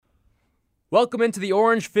Welcome into the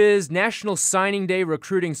Orange Fizz National Signing Day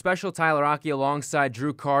Recruiting Special. Tyler Aki alongside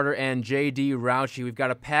Drew Carter and J.D. Rouchie. We've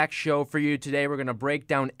got a packed show for you today. We're going to break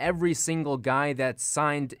down every single guy that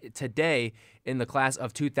signed today in the class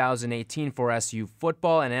of 2018 for SU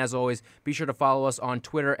football. And as always, be sure to follow us on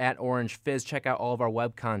Twitter at Orange Fizz. Check out all of our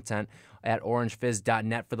web content at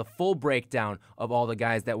orangefizz.net for the full breakdown of all the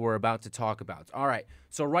guys that we're about to talk about. All right,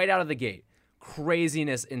 so right out of the gate,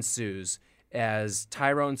 craziness ensues as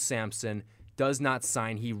Tyrone Sampson does not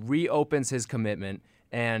sign. He reopens his commitment,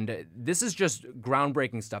 and this is just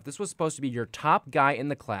groundbreaking stuff. This was supposed to be your top guy in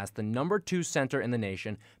the class, the number 2 center in the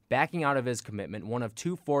nation, backing out of his commitment, one of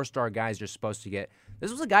 2 4-star guys you're supposed to get.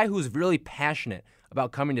 This was a guy who was really passionate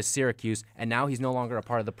about coming to Syracuse, and now he's no longer a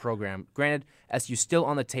part of the program. Granted, SU still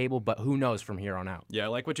on the table, but who knows from here on out. Yeah, I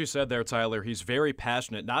like what you said there, Tyler. He's very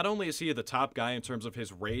passionate. Not only is he the top guy in terms of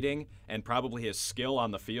his rating and probably his skill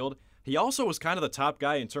on the field, he also was kind of the top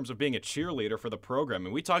guy in terms of being a cheerleader for the program.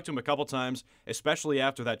 And we talked to him a couple times, especially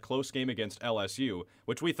after that close game against LSU,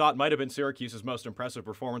 which we thought might have been Syracuse's most impressive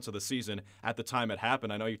performance of the season at the time it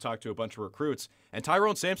happened. I know you talked to a bunch of recruits, and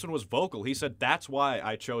Tyrone Sampson was vocal. He said, "That's why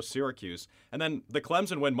I chose Syracuse." And then the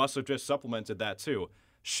Clemson win must have just supplemented that too.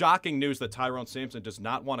 Shocking news that Tyrone Sampson does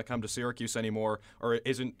not want to come to Syracuse anymore, or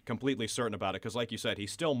isn't completely certain about it, because like you said, he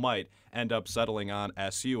still might end up settling on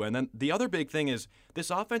SU. And then the other big thing is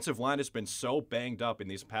this offensive line has been so banged up in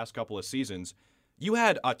these past couple of seasons. You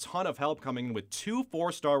had a ton of help coming in with 2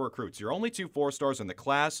 4-star recruits. Your only 2 4-stars in the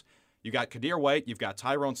class. You got Kadir White, you've got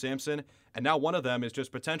Tyrone Sampson, and now one of them is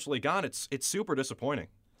just potentially gone. It's super disappointing.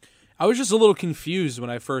 I was just a little confused when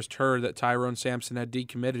I first heard that Tyrone Sampson had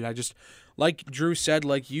decommitted. I just, like Drew said,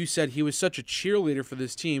 like you said, he was such a cheerleader for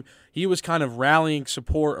this team. He was kind of rallying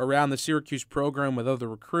support around the Syracuse program with other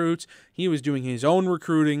recruits. He was doing his own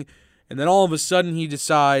recruiting. And then all of a sudden he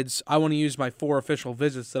decides, I want to use my 4 official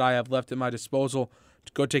visits that I have left at my disposal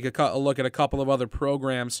to go take a look at a couple of other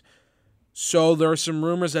programs. So there are some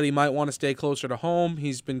rumors that he might want to stay closer to home.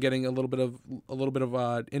 He's been getting a little bit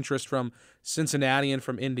of interest from Cincinnati and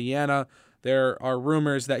from Indiana. There are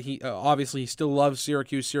rumors that he obviously he still loves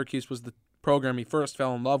Syracuse. Syracuse was the program he first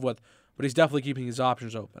fell in love with, but he's definitely keeping his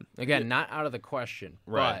options open. Again, not out of the question,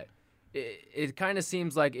 Right. But it kind of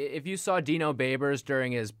seems like if you saw Dino Babers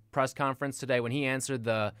during his press conference today when he answered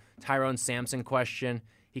the Tyrone Sampson question,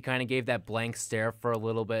 he kind of gave that blank stare for a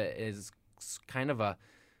little bit. Is kind of a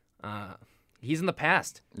he's in the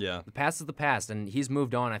past. Yeah. The past is the past, and he's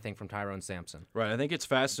moved on, I think, from Tyrone Sampson. Right. I think it's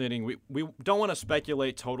fascinating. We don't want to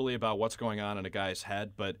speculate totally about what's going on in a guy's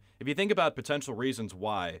head, but if you think about potential reasons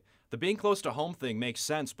why, the being close to home thing makes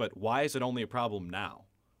sense, but why is it only a problem now?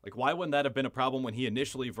 Like, why wouldn't that have been a problem when he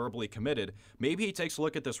initially verbally committed? Maybe he takes a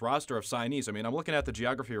look at this roster of signees. I mean, I'm looking at the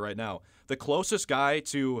geography right now. The closest guy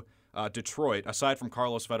to Detroit, aside from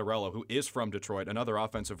Carlos Federello, who is from Detroit, another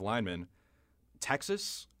offensive lineman,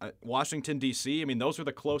 Texas, Washington, D.C., I mean, those are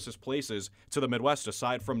the closest places to the Midwest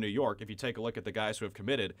aside from New York if you take a look at the guys who have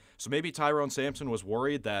committed. So maybe Tyrone Sampson was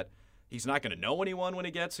worried that he's not going to know anyone when he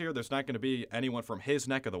gets here. There's not going to be anyone from his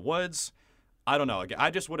neck of the woods. I don't know. I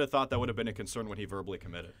just would have thought that would have been a concern when he verbally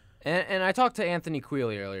committed. And I talked to Anthony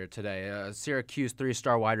Quealy earlier today, a Syracuse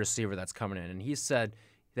 3-star wide receiver that's coming in, and he said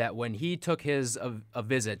that when he took his a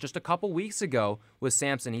visit just a couple weeks ago with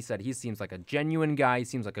Sampson, he said he seems like a genuine guy. He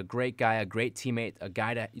seems like a great guy, a great teammate, a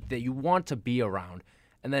guy that you want to be around.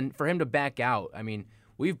 And then for him to back out, I mean,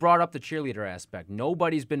 we've brought up the cheerleader aspect.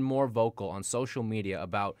 Nobody's been more vocal on social media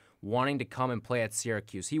about wanting to come and play at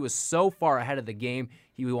Syracuse. He was so far ahead of the game,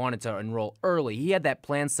 he wanted to enroll early. He had that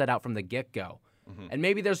plan set out from the get-go. Mm-hmm. And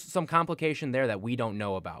maybe there's some complication there that we don't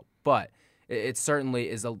know about. But it certainly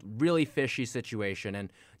is a really fishy situation.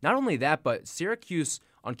 And not only that, but Syracuse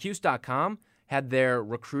on Cuse.com had their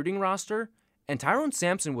recruiting roster, and Tyrone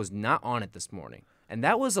Sampson was not on it this morning. And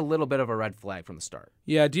that was a little bit of a red flag from the start.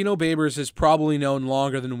 Yeah, Dino Babers has probably known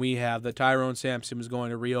longer than we have that Tyrone Sampson was going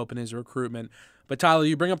to reopen his recruitment. But Tyler,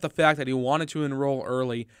 you bring up the fact that he wanted to enroll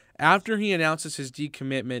early. After he announces his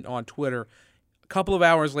decommitment on Twitter, a couple of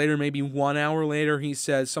hours later, maybe 1 hour later, he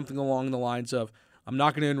says something along the lines of, I'm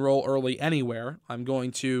not going to enroll early anywhere. I'm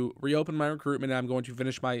going to reopen my recruitment, and I'm going to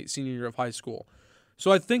finish my senior year of high school.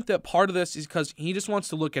 So I think that part of this is because he just wants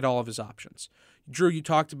to look at all of his options. Drew, you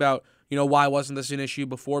talked about, why wasn't this an issue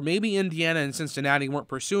before? Maybe Indiana and Cincinnati weren't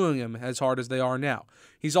pursuing him as hard as they are now.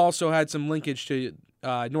 He's also had some linkage to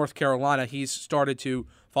North Carolina. He's started to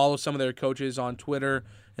follow some of their coaches on Twitter,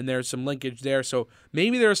 and there's some linkage there. So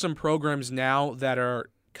maybe there are some programs now that are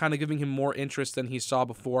kind of giving him more interest than he saw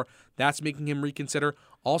before. That's making him reconsider.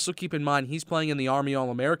 Also keep in mind, he's playing in the Army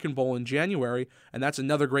All-American Bowl in January, and that's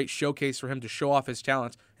another great showcase for him to show off his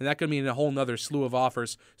talents and that could mean a whole nother slew of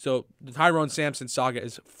offers. So the Tyrone Sampson saga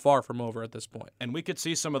is far from over at this point. And we could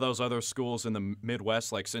see some of those other schools in the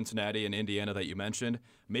Midwest, like Cincinnati and Indiana that you mentioned.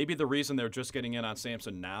 Maybe the reason they're just getting in on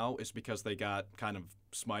Sampson now is because they got kind of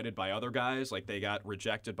smited by other guys, like they got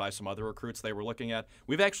rejected by some other recruits they were looking at.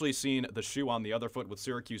 We've actually seen the shoe on the other foot with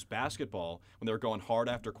Syracuse basketball when they were going hard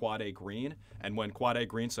after Quade Green, and when Quade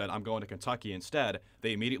Green said, I'm going to Kentucky instead,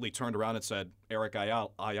 they immediately turned around and said, Eric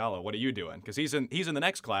Ayala, what are you doing? Because he's in the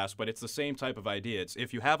next class, but it's the same type of idea. It's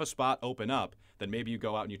if you have a spot open up, then maybe you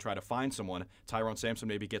go out and you try to find someone. Tyrone Sampson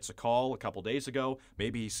maybe gets a call a couple days ago.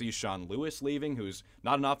 Maybe he sees Sean Lewis leaving, who's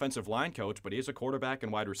not an offensive line coach, but he's a quarterback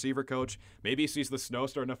and wide receiver coach. Maybe he sees the snow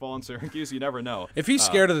starting to fall in Syracuse. You never know. If he's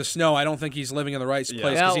scared of the snow, I don't think he's living in the right place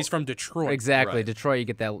because he's from Detroit. Exactly. Right. Detroit, you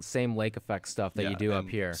get that same lake effect stuff that you do up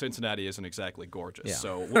here. Cincinnati isn't exactly gorgeous. Yeah.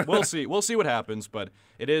 So we'll see. We'll see what happens, but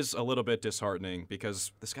it is a little bit disheartening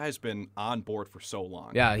because this guy's been on board for so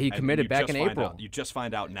long. Yeah, he committed back in April. You just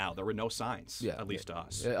find out now. There were no signs, at least to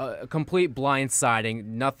us. A complete blindsiding,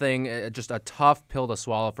 nothing, just a tough pill to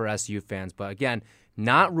swallow for SU fans. But again,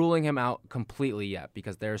 not ruling him out completely yet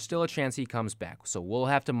because there's still a chance he comes back. So we'll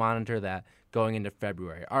have to monitor that going into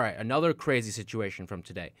February. All right, another crazy situation from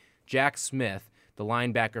today. Jack Smith, the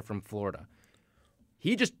linebacker from Florida.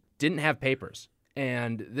 He just didn't have papers.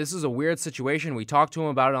 And this is a weird situation. We talked to him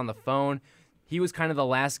about it on the phone. He was kind of the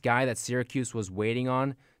last guy that Syracuse was waiting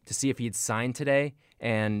on to see if he'd sign today.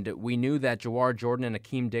 And we knew that Jawar Jordan and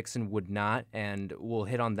Akeem Dixon would not, and we'll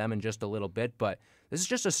hit on them in just a little bit. But this is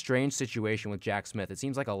just a strange situation with Jack Smith. It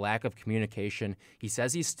seems like a lack of communication. He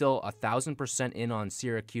says he's still 1,000% in on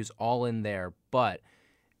Syracuse, all in there. But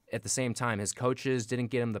at the same time, his coaches didn't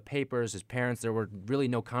get him the papers, his parents. There were really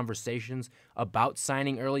no conversations about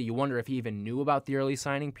signing early. You wonder if he even knew about the early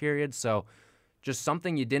signing period. So just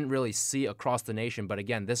something you didn't really see across the nation. But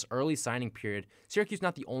again, this early signing period, Syracuse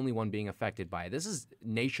not the only one being affected by it. This has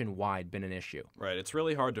nationwide been an issue. Right. It's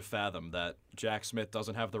really hard to fathom that Jack Smith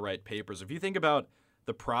doesn't have the right papers. If you think about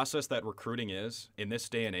the process that recruiting is in this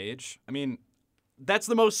day and age, I mean, that's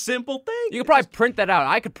the most simple thing. You could probably print that out.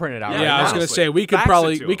 I could print it out. Yeah, I was going to say we could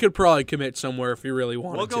probably commit somewhere if you really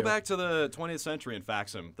wanted to. We'll go back to the 20th century and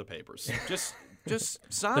fax him the papers. Just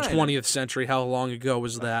sign. The 20th century, how long ago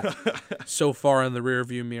was that? So far in the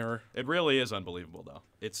rearview mirror. It really is unbelievable, though.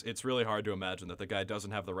 It's really hard to imagine that the guy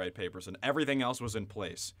doesn't have the right papers and everything else was in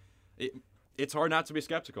place. It's hard not to be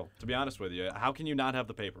skeptical, to be honest with you. How can you not have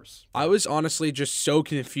the papers? I was honestly just so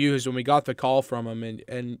confused when we got the call from him.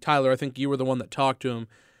 And Tyler, I think you were the one that talked to him,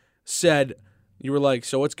 said, you were like,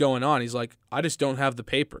 so what's going on? He's like, I just don't have the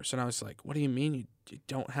papers. And I was like, what do you mean you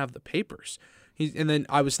don't have the papers? And then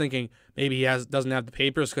I was thinking maybe he doesn't have the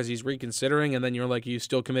papers because he's reconsidering. And then you're like, are you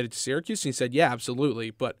still committed to Syracuse? And he said, yeah,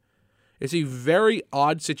 absolutely. But it's a very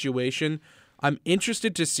odd situation. Would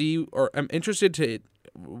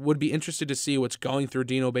be interested to see what's going through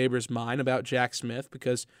Dino Babers' mind about Jack Smith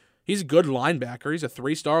because he's a good linebacker. He's a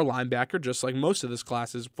 3-star linebacker, just like most of this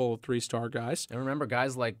class is full of 3-star guys. And remember,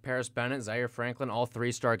 guys like Paris Bennett, Zaire Franklin, all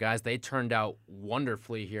 3-star guys, they turned out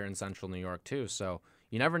wonderfully here in Central New York too. So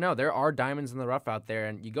you never know. There are diamonds in the rough out there,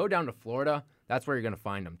 and you go down to Florida, that's where you're going to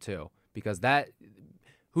find them too. Because the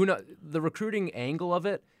recruiting angle of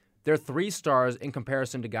it, they're 3 stars in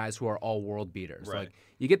comparison to guys who are all world beaters. Right. Like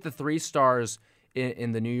you get the 3 stars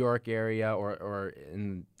in the New York area or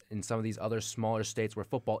in some of these other smaller states where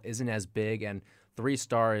football isn't as big, and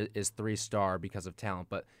 3-star is 3-star because of talent.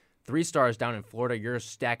 But 3 stars down in Florida, you're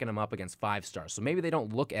stacking them up against 5 stars. So maybe they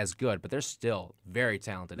don't look as good, but they're still very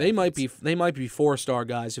talented. They might be 4-star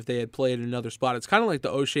guys if they had played in another spot. It's kind of like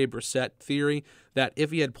the O'Shea Brissett theory that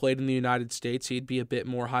if he had played in the United States, he'd be a bit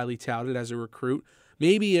more highly touted as a recruit.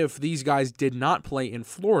 Maybe if these guys did not play in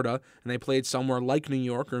Florida and they played somewhere like New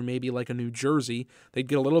York or maybe like a New Jersey, they'd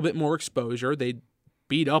get a little bit more exposure. They'd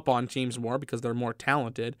beat up on teams more because they're more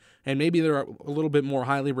talented, and maybe they're a little bit more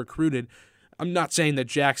highly recruited. I'm not saying that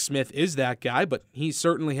Jack Smith is that guy, but he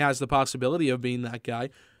certainly has the possibility of being that guy.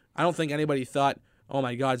 I don't think anybody thought, oh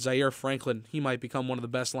my God, Zaire Franklin, he might become one of the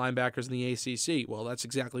best linebackers in the ACC. Well, that's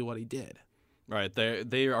exactly what he did. Right.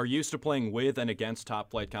 They are used to playing with and against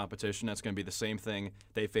top-flight competition. That's going to be the same thing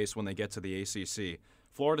they face when they get to the ACC.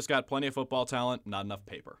 Florida's got plenty of football talent, not enough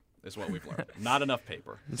paper is what we've learned. Not enough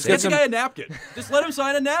paper. Get the guy a napkin. Just let him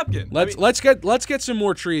sign a napkin. Let's get some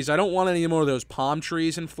more trees. I don't want any more of those palm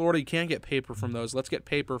trees in Florida. You can't get paper from those. Let's get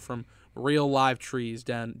paper from real live trees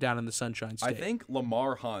down in the Sunshine State. I think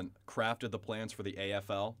Lamar Hunt crafted the plans for the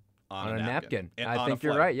AFL on a napkin. I think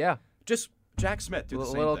you're right, yeah. Just Jack Smith, do the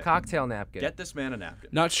same little thing. Cocktail napkin. Get this man a napkin.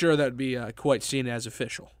 Not sure that'd be quite seen as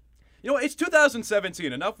official. You know, it's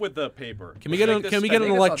 2017. Enough with the paper. Can we get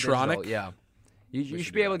an electronic? Yeah. You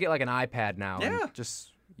should be able to get like an iPad now. Yeah. And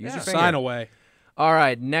just use your finger. Sign away. All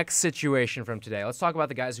right, next situation from today. Let's talk about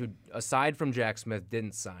the guys who, aside from Jack Smith,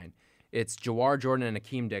 didn't sign. It's Jawar Jordan and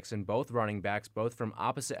Akeem Dixon, both running backs, both from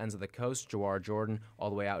opposite ends of the coast. Jawar Jordan all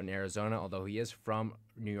the way out in Arizona, although he is from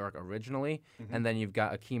New York originally. And then you've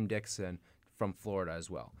got Akeem Dixon from Florida as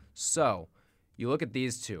well. So you look at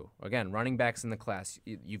these two. Again, running backs in the class.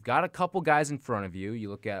 You've got a couple guys in front of you. You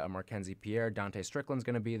look at Markenzie Pierre. Dante Strickland's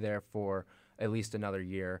going to be there for at least another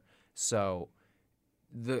year. So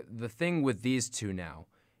the thing with these two now,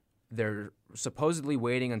 they're supposedly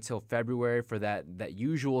waiting until February for that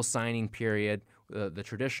usual signing period, the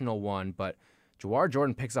traditional one, but Jawar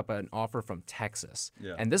Jordan picks up an offer from Texas.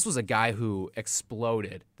 Yeah. And this was a guy who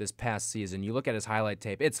exploded this past season. You look at his highlight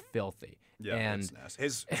tape, it's filthy. Yeah, and it's nasty.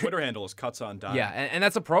 His Twitter handle is Cuts on Dime. yeah, and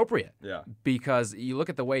that's appropriate. Yeah. Because you look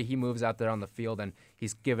at the way he moves out there on the field, and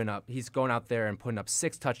he's going out there and putting up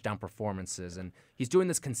 6 touchdown performances, and he's doing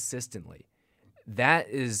this consistently.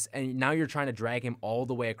 And now you're trying to drag him all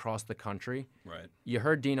the way across the country. Right. You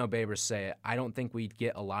heard Dino Babers say it. I don't think we'd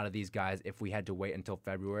get a lot of these guys if we had to wait until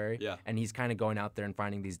February. Yeah. And he's kind of going out there and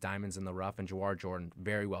finding these diamonds in the rough, and Jawar Jordan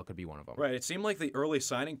very well could be one of them. Right. It seemed like the early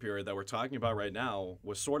signing period that we're talking about right now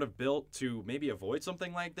was sort of built to maybe avoid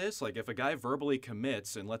something like this. Like if a guy verbally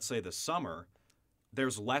commits in, let's say, the summer,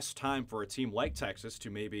 there's less time for a team like Texas to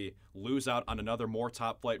maybe lose out on another more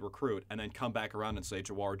top-flight recruit and then come back around and say,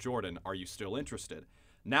 Jawar Jordan, are you still interested?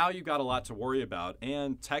 Now you've got a lot to worry about,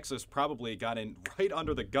 and Texas probably got in right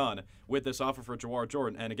under the gun with this offer for Jawar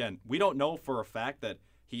Jordan. And again, we don't know for a fact that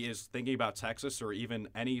he is thinking about Texas or even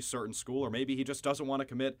any certain school, or maybe he just doesn't want to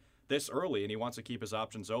commit this early and he wants to keep his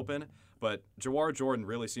options open. But Jawar Jordan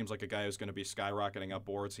really seems like a guy who's going to be skyrocketing up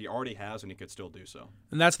boards. He already has, and he could still do so.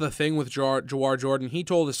 And that's the thing with Jawar Jordan. He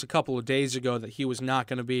told us a couple of days ago that he was not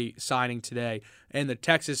going to be signing today, and the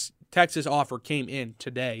Texas offer came in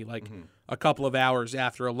today, like a couple of hours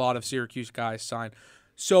after a lot of Syracuse guys signed.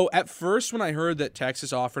 So at first when I heard that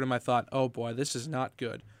Texas offered him, I thought, oh boy, this is not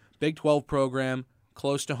good. Big 12 program,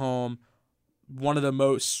 close to home, one of the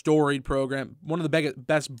most storied program, one of the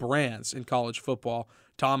best brands in college football.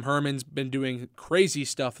 Tom Herman's been doing crazy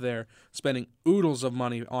stuff there, spending oodles of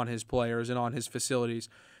money on his players and on his facilities.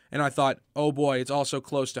 And I thought, oh boy, it's also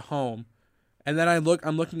close to home. And then I'm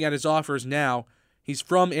looking at his offers now. He's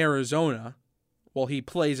from Arizona. Well, he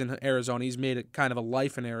plays in Arizona. He's made it kind of a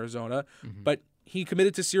life in Arizona. But he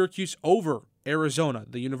committed to Syracuse over Arizona,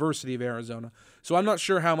 the University of Arizona. So I'm not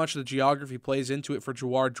sure how much the geography plays into it for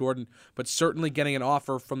Jawar Jordan, but certainly getting an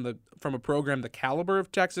offer from a program the caliber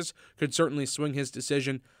of Texas could certainly swing his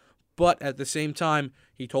decision. But at the same time,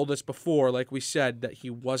 he told us before, like we said, that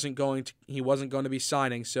he wasn't going to be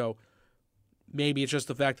signing. So maybe it's just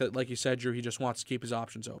the fact that, like you said, Drew, he just wants to keep his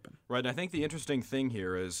options open. Right, and I think the interesting thing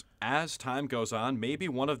here is, as time goes on, maybe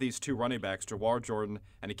one of these two running backs, Jawar Jordan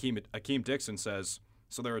and Akeem Dixon, says,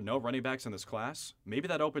 so there are no running backs in this class? Maybe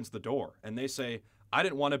that opens the door. And they say, I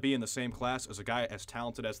didn't want to be in the same class as a guy as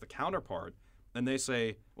talented as the counterpart. And they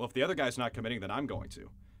say, well, if the other guy's not committing, then I'm going to.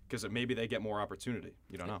 Because maybe they get more opportunity.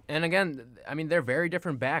 You don't know. And again, I mean, they're very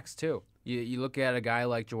different backs, too. You look at a guy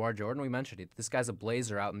like Jawar Jordan, we mentioned it. This guy's a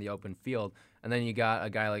blazer out in the open field. And then you got a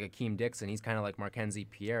guy like Akeem Dixon. He's kind of like Markenzie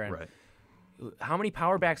Pierre. And Right. how many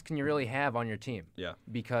power backs can you really have on your team? Yeah.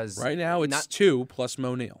 Because Right now it's 2 plus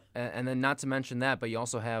Mo Neal. and then not to mention that, but you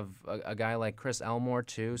also have a guy like Chris Elmore,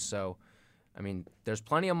 too. So, I mean, there's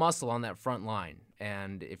plenty of muscle on that front line.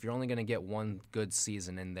 And if you're only going to get one good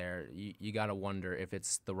season in there, you got to wonder if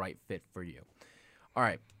it's the right fit for you. All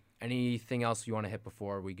right. Anything else you want to hit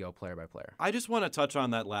before we go player by player? I just want to touch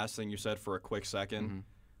on that last thing you said for a quick second.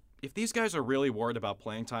 If these guys are really worried about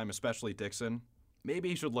playing time, especially Dixon, maybe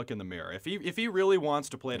he should look in the mirror. If he really wants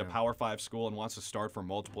to play at a Power 5 school and wants to start for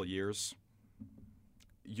multiple years,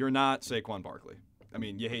 you're not Saquon Barkley. I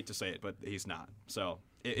mean, you hate to say it, but he's not. So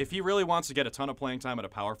if he really wants to get a ton of playing time at a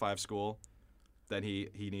Power 5 school, then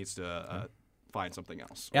he needs to find something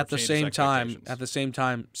else. At the same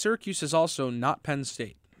time, Syracuse is also not Penn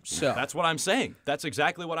State. So That's what I'm saying. That's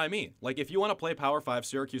exactly what I mean. Like, if you want to play Power 5,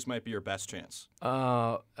 Syracuse might be your best chance.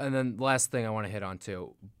 And then last thing I want to hit on,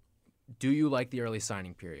 too. Do you like the early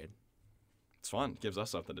signing period? It's fun. Gives us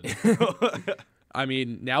something to do. I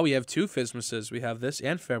mean, now we have 2 Fizmases. We have this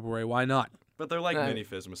and February. Why not? But they're like mini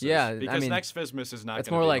Fizmases. yeah, Because I mean, next Fizmas is not it's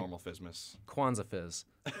going to more be like normal Fizmas. Kwanzaa Fizz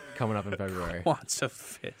coming up in February. Wants a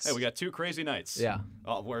fizz. Hey, we got 2 crazy nights. Yeah.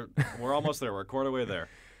 Oh, we're almost there. We're a quarter way there.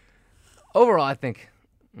 Overall, I think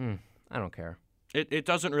I don't care. It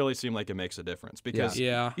doesn't really seem like it makes a difference because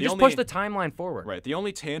Yeah. You just push the timeline forward. Right. The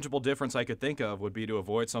only tangible difference I could think of would be to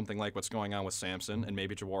avoid something like what's going on with Samson and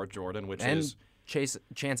maybe Jawar Jordan, which is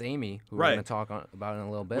Chance Amy, who we're Right. going to talk about in a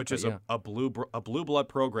little bit. which but is yeah. a blue blood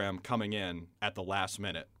program coming in at the last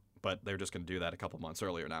minute. But they're just going to do that a couple months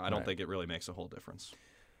earlier now. I don't Right. think it really makes a whole difference.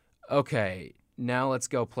 Okay, now let's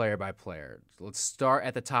go player by player. Let's start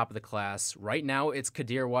at the top of the class. Right now, it's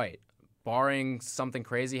Kadir White. Barring something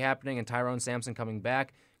crazy happening and Tyrone Sampson coming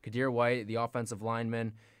back, Kadir White, the offensive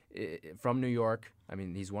lineman from New York. I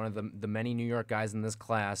mean, he's one of the many New York guys in this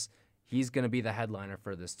class. He's going to be the headliner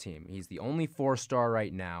for this team. He's the only 4-star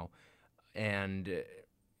right now. And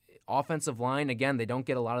offensive line, again, they don't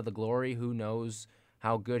get a lot of the glory. Who knows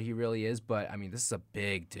how good he really is? But, I mean, this is a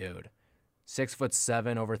big dude.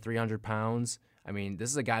 6'7", over 300 pounds. I mean, this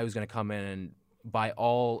is a guy who's going to come in and, by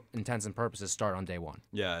all intents and purposes, start on day one.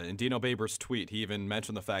 Yeah, in Dino Babers' tweet, he even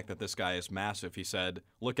mentioned the fact that this guy is massive. He said,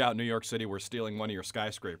 "Look out, New York City, we're stealing one of your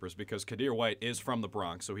skyscrapers," because Kadir White is from the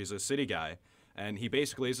Bronx, so he's a city guy, and he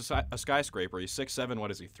basically is a skyscraper. He's 6'7", what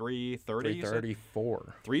is he, 330?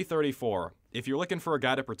 334. 334. If you're looking for a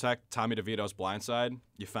guy to protect Tommy DeVito's blindside,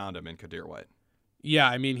 you found him in Kadir White. Yeah,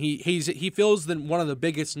 I mean, he fills one of the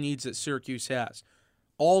biggest needs that Syracuse has.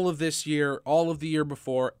 All of this year, all of the year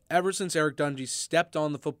before, ever since Eric Dungey stepped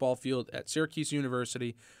on the football field at Syracuse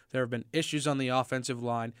University, there have been issues on the offensive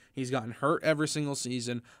line. He's gotten hurt every single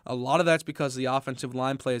season. A lot of that's because the offensive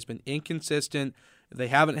line play has been inconsistent. They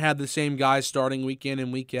haven't had the same guys starting week in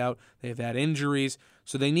and week out. They've had injuries.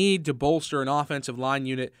 So they need to bolster an offensive line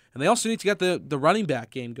unit. And they also need to get the running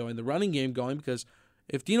back game going, the running game going, because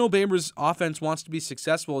if Dino Babers' offense wants to be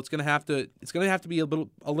successful, it's going to have to be a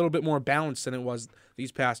little bit more balanced than it was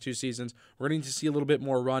these past 2 seasons. We're going to see a little bit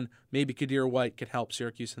more run. Maybe Kadir White could help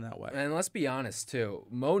Syracuse in that way. And let's be honest, too.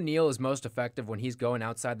 Mo Neal is most effective when he's going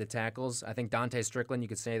outside the tackles. I think Dante Strickland you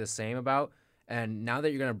could say the same about. And now that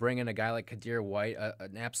you're going to bring in a guy like Kadir White,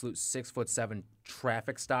 an absolute 6'7"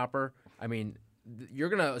 traffic stopper, I mean, you're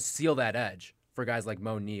going to seal that edge for guys like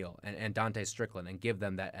Mo Neal and Dante Strickland and give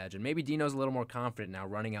them that edge. And maybe Dino's a little more confident now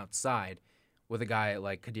running outside with a guy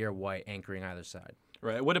like Kadir White anchoring either side.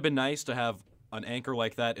 Right. It would have been nice to have an anchor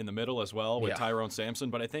like that in the middle as well with Tyrone Sampson,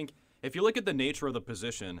 but I think if you look at the nature of the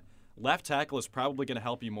position, left tackle is probably going to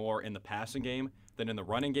help you more in the passing game than in the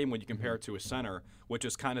running game when you compare it to a center, which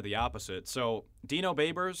is kind of the opposite. So Dino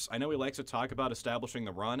Babers, I know he likes to talk about establishing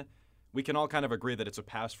the run. We can all kind of agree that it's a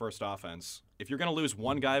pass-first offense. If you're going to lose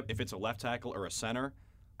one guy, if it's a left tackle or a center,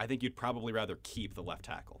 I think you'd probably rather keep the left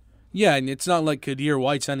tackle. Yeah, and it's not like Kadir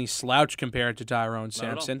White's any slouch compared to Tyrone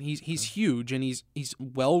Sampson. all. He's huge and he's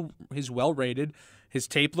well rated. His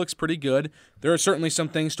tape looks pretty good. There are certainly some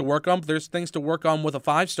things to work on, but there's things to work on with a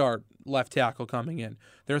 5-star left tackle coming in.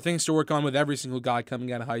 There are things to work on with every single guy coming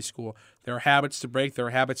out of high school. There are habits to break, there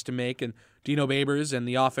are habits to make, and Dino Babers and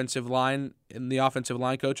the offensive line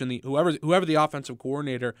coach and whoever the offensive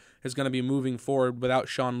coordinator is going to be moving forward without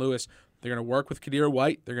Sean Lewis, they're going to work with Kadir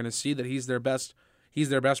White. They're going to see that he's their best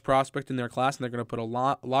prospect in their class, and they're going to put a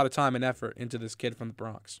lot of time and effort into this kid from the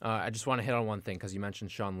Bronx. I just want to hit on one thing because you mentioned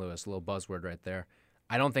Sean Lewis, a little buzzword right there.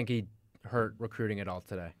 I don't think he hurt recruiting at all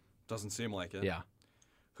today. Doesn't seem like it. Yeah.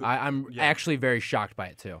 I'm actually very shocked by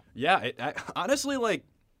it, too. Yeah, honestly,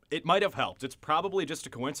 it might have helped. It's probably just a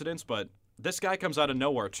coincidence, but this guy comes out of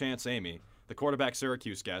nowhere, Chance Amy, the quarterback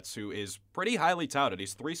Syracuse gets, who is pretty highly touted.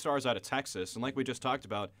 He's 3 stars out of Texas, and like we just talked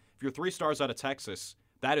about, if you're 3 stars out of Texas,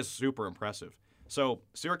 that is super impressive. So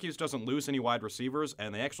Syracuse doesn't lose any wide receivers,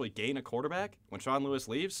 and they actually gain a quarterback when Sean Lewis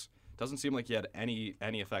leaves. Doesn't seem like he had any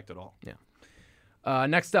effect at all. Yeah.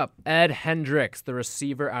 Next up, Ed Hendricks, the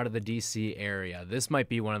receiver out of the D.C. area. This might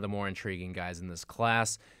be one of the more intriguing guys in this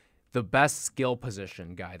class. The best skill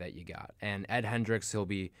position guy that you got. And Ed Hendricks,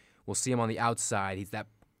 we'll see him on the outside. He's that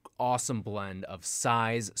awesome blend of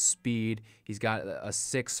size, speed. He's got a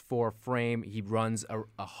 6'4" frame. He runs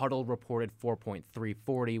a huddle reported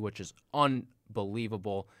 4.340, which is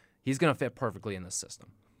unbelievable. He's going to fit perfectly in this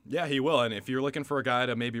system. Yeah, he will. And if you're looking for a guy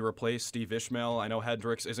to maybe replace Steve Ishmael, I know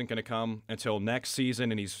Hendricks isn't going to come until next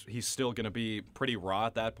season, and he's still going to be pretty raw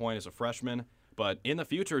at that point as a freshman. But in the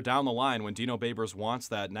future, down the line, when Dino Babers wants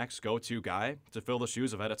that next go-to guy to fill the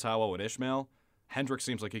shoes of Edetawo and Ishmael, Hendricks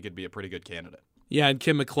seems like he could be a pretty good candidate. Yeah, and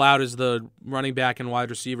Kim McLeod is the running back and wide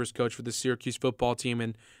receivers coach for the Syracuse football team,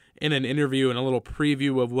 and in an interview and a little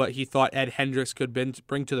preview of what he thought Ed Hendricks could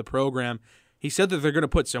bring to the program, he said that they're going to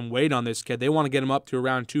put some weight on this kid. They want to get him up to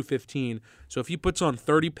around 215. So if he puts on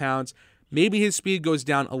 30 pounds, maybe his speed goes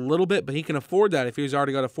down a little bit, but he can afford that if he's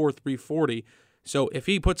already got a 4.340. So if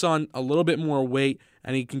he puts on a little bit more weight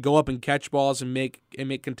and he can go up and catch balls and make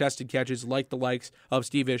contested catches like the likes of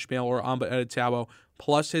Steve Ishmael or Amba Edetawo,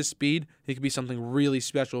 plus his speed, he could be something really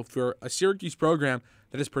special for a Syracuse program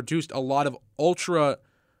that has produced a lot of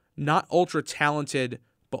not ultra talented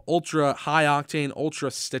but ultra high octane, ultra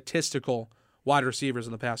statistical wide receivers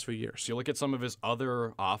in the past few years. So you look at some of his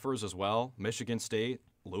other offers as well: Michigan State,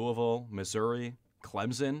 Louisville, Missouri,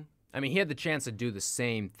 Clemson. I mean, he had the chance to do the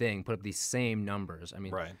same thing, put up these same numbers. I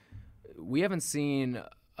mean, Right. we haven't seen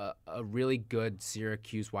a really good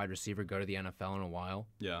Syracuse wide receiver go to the NFL in a while,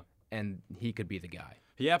 Yeah. and he could be the guy.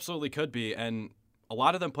 He absolutely could be, and a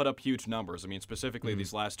lot of them put up huge numbers. I mean, specifically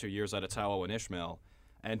these last 2 years at Atawo and Ishmael.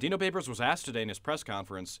 And Dino Babers was asked today in his press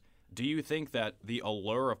conference, do you think that the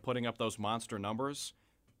allure of putting up those monster numbers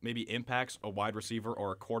maybe impacts a wide receiver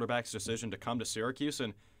or a quarterback's decision to come to Syracuse?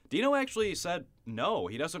 And Dino actually said no,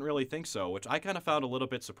 he doesn't really think so, which I kind of found a little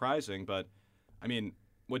bit surprising. But, I mean,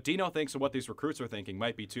 what Dino thinks and what these recruits are thinking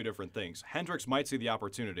might be two different things. Hendricks might see the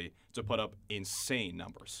opportunity to put up insane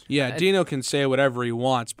numbers. Yeah, Dino can say whatever he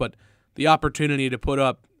wants, but the opportunity to put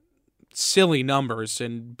up silly numbers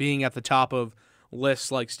and being at the top of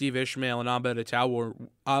lists like Steve Ishmael and Amba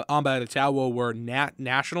Atawo were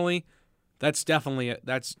nationally, that's definitely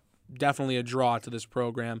a draw to this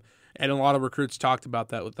program, and a lot of recruits talked about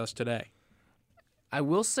that with us today. I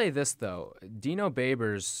will say this, though. Dino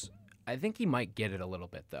Babers, I think he might get it a little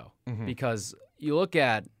bit, though, because you look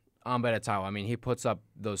at Amba Atawo. I mean, he puts up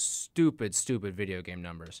those stupid video game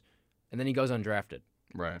numbers, and then he goes undrafted.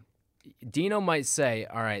 Right. Dino might say,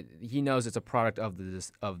 all right, he knows it's a product of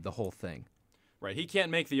the whole thing. Right. He can't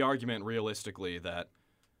make the argument realistically that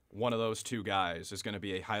one of those two guys is going to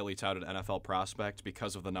be a highly touted NFL prospect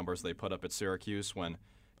because of the numbers they put up at Syracuse, when it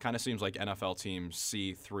kind of seems like NFL teams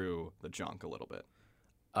see through the junk a little bit.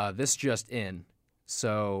 This just in.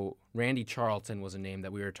 So Randy Charlton was a name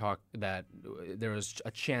that we were that there was a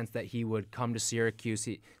chance that he would come to Syracuse.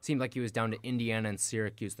 He seemed like he was down to Indiana and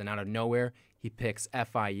Syracuse. Then out of nowhere, he picks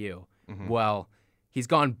FIU. Well, he's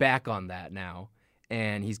gone back on that now,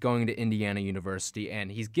 and he's going to Indiana University,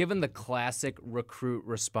 and he's given the classic recruit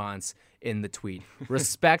response in the tweet: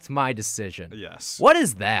 "Respect my decision." Yes. What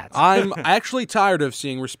is that? I'm actually tired of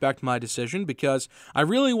seeing respect my decision, because I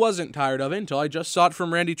really wasn't tired of it until I just saw it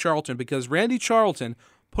from Randy Charlton, because Randy Charlton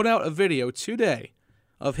put out a video today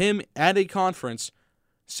of him at a conference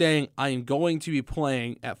saying, I am going to be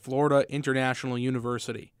playing at Florida International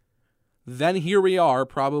University. Then here we are,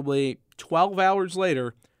 probably 12 hours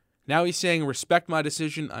later. Now he's saying, respect my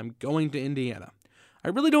decision, I'm going to Indiana. I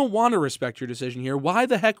really don't want to respect your decision here. Why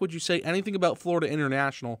the heck would you say anything about Florida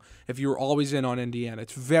International if you were always in on Indiana?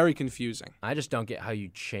 It's very confusing. I just don't get how you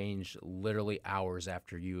change literally hours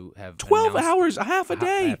after you have 12 announced- hours, a half a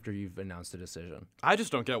day. after you've announced a decision. I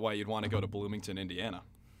just don't get why you'd want to go to Bloomington, Indiana,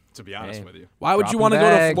 to be honest Hey. with you. Why would you Dropping want to go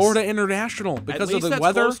to bags. Florida International? Because At of least the that's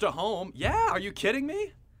weather? close to home. Yeah, are you kidding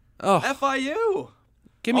me? Oh, FIU.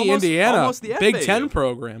 give me almost- Indiana. almost the Big FAU. Ten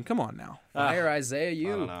program. Come on now. Fire Isaiah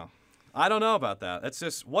I don't U. know. I don't know about that. That's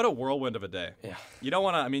just, what a whirlwind of a day. Yeah. You don't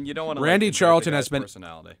want to. I mean, you don't want to. Randy Charlton has been-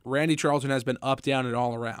 personality. Randy Charlton has been up, down, and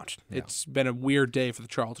all around. It's been a weird day for the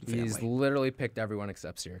Charlton family. He's literally picked everyone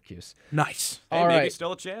except Syracuse. Nice. Hey, All maybe right.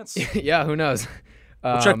 still a chance. Yeah, who knows?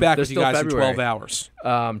 We'll check back there's with you still guys in February. 12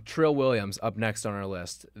 hours. Trill Williams up next on our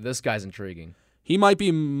list. This guy's intriguing. He might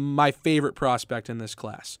be my favorite prospect in this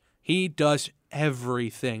class. He does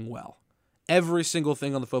everything well. Every single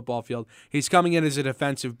thing on the football field. He's coming in as a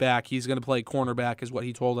defensive back. He's going to play cornerback, is what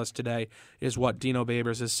he told us today, is what Dino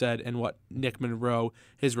Babers has said, and what Nick Monroe,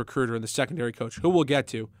 his recruiter and the secondary coach, who we'll get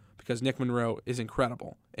to, because Nick Monroe is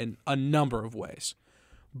incredible in a number of ways.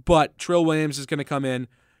 But Trill Williams is going to come in.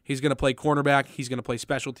 He's going to play cornerback. He's going to play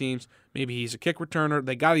special teams. Maybe he's a kick returner.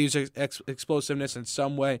 They got to use explosiveness in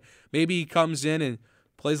some way. Maybe he comes in and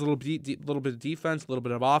plays a little bit of defense, a little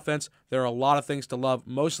bit of offense. There are a lot of things to love,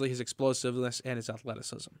 mostly his explosiveness and his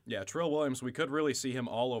athleticism. Yeah, Trill Williams, we could really see him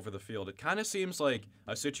all over the field. It kind of seems like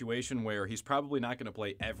a situation where he's probably not going to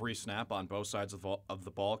play every snap on both sides of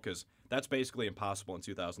the ball, because that's basically impossible in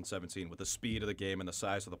 2017 with the speed of the game and the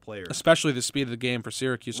size of the players. Especially the speed of the game for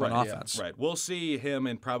Syracuse on Right, offense. Right. We'll see him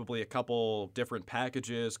in probably a couple different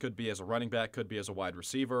packages. Could be as a running back, could be as a wide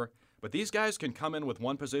receiver. But these guys can come in with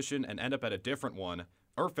one position and end up at a different one.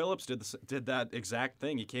 Irv Phillips did that exact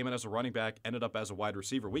thing. He came in as a running back, ended up as a wide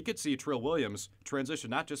receiver. We could see Trill Williams transition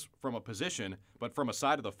not just from a position, but from a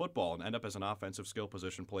side of the football and end up as an offensive skill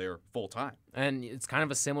position player full time. And it's kind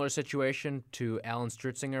of a similar situation to Alan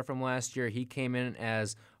Stritzinger from last year. He came in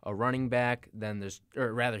as a running back,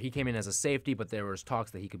 he came in as a safety, but there was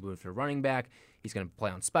talks that he could move to running back. He's going to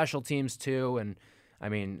play on special teams too, and I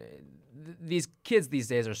mean, these kids these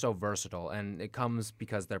days are so versatile, and it comes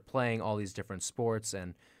because they're playing all these different sports.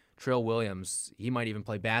 And Trill Williams, he might even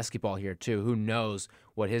play basketball here too. Who knows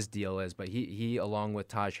what his deal is? But he along with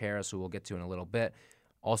Taj Harris, who we'll get to in a little bit,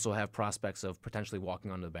 also have prospects of potentially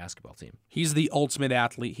walking onto the basketball team. He's the ultimate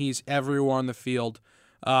athlete. He's everywhere on the field.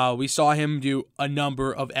 We saw him do a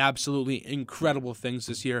number of absolutely incredible things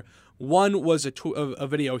this year. One was a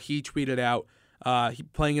video he tweeted out.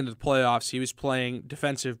 Playing into the playoffs, he was playing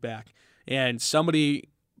defensive back, and somebody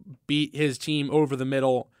beat his team over the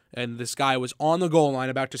middle, and this guy was on the goal line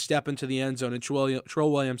about to step into the end zone, and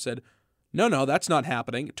Trill Williams said, No, that's not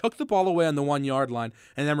happening. Took the ball away on the 1 yard line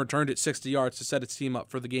and then returned it 60 yards to set its team up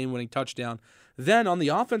for the game-winning touchdown. Then on the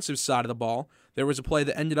offensive side of the ball, there was a play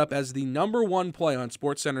that ended up as the number 1 play on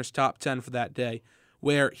SportsCenter's top 10 for that day,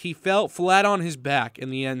 where he fell flat on his back in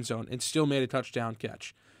the end zone and still made a touchdown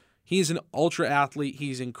catch. He's an ultra athlete.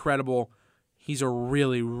 He's incredible. He's a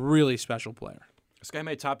really, really special player. This guy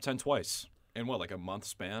made top 10 twice in like a month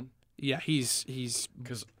span? Yeah, he's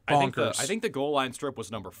because bonkers. I think the goal line strip was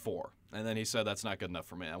number 4, and then he said that's not good enough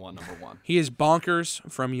for me. I want number 1. He is bonkers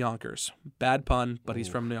from Yonkers. Bad pun, but he's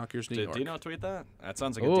from Yonkers, New York. Did Dino tweet that? That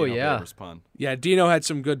sounds like a Dino Babers pun. Yeah, Dino had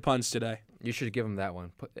some good puns today. You should give him that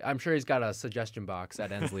one. I'm sure he's got a suggestion box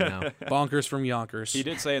at Ensley now. Bonkers from Yonkers. He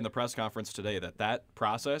did say in the press conference today that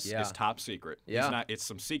process is top secret. Yeah, it's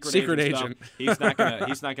some secret agent. He's not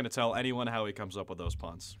gonna tell anyone how he comes up with those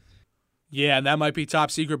puns. Yeah, and that might be top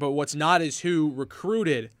secret, but what's not is who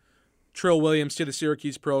recruited Trill Williams to the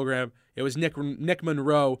Syracuse program. It was Nick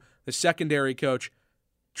Monroe, the secondary coach.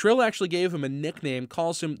 Trill actually gave him a nickname,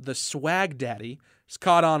 calls him the Swag Daddy. He's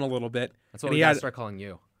caught on a little bit. That's what we gotta start calling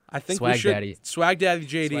you. I think Swag we should. Daddy. Swag Daddy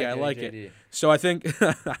JD. Swag I like Daddy JD. it. So I think,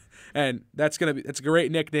 and it's a great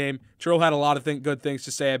nickname. Trill had a lot of good things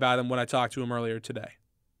to say about him when I talked to him earlier today.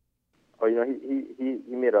 Oh,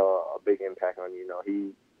 he made a big impact on you.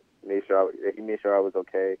 He made sure I was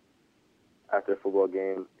okay after a football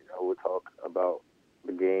game. We'll talk about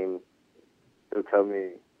the game. He'll tell me,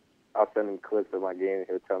 I'll send him clips of my game, and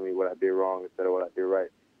he'll tell me what I did wrong instead of what I did right.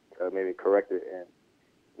 Maybe correct it. And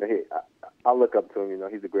I look up to him.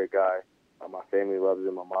 He's a great guy. My family loves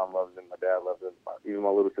him. My mom loves him. My dad loves him. Even my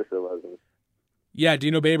little sister loves him. Yeah,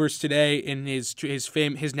 Dino Babers today in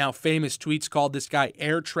his now famous tweets called this guy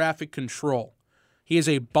air traffic control. He is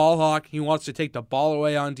a ball hawk. He wants to take the ball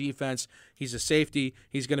away on defense. He's a safety.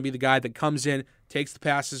 He's going to be the guy that comes in, takes the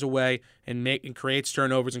passes away, and creates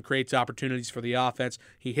turnovers and creates opportunities for the offense.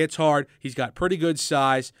 He hits hard. He's got pretty good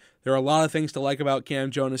size. There are a lot of things to like about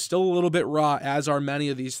Cam Jonas. Still a little bit raw, as are many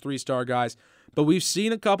of these 3-star guys. But we've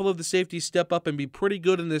seen a couple of the safeties step up and be pretty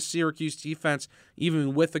good in this Syracuse defense,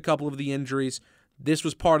 even with a couple of the injuries. This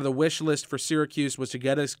was part of the wish list for Syracuse, was to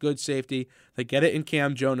get us good safety. They get it in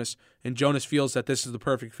Cam Jonas, and Jonas feels that this is the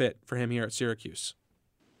perfect fit for him here at Syracuse.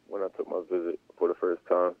 When I took my visit for the first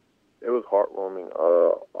time, it was heartwarming.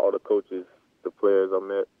 All the coaches, the players I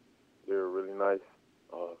met, they were really nice.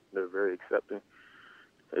 They're very accepting.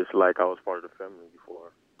 It's like I was part of the family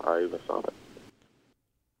before I even saw it.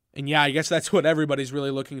 And yeah, I guess that's what everybody's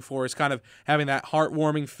really looking for, is kind of having that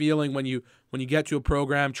heartwarming feeling when you get to a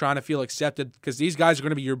program, trying to feel accepted, because these guys are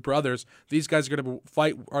going to be your brothers. These guys are going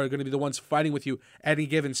to be the ones fighting with you any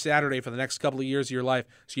given Saturday for the next couple of years of your life.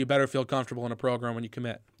 So you better feel comfortable in a program when you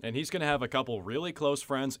commit. And he's going to have a couple really close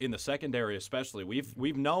friends in the secondary, especially.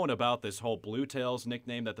 We've known about this whole Blue Tails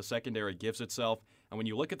nickname that the secondary gives itself. And when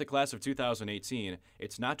you look at the class of 2018,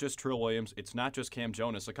 it's not just Trill Williams, it's not just Cam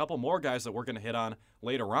Jonas. A couple more guys that we're going to hit on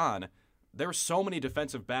later on. There are so many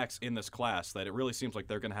defensive backs in this class that it really seems like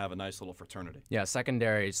they're going to have a nice little fraternity. Yeah,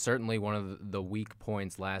 secondary is certainly one of the weak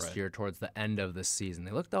points last year towards the end of the season.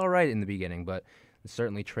 They looked all right in the beginning, but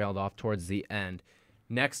certainly trailed off towards the end.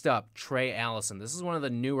 Next up, Trey Allison. This is one of the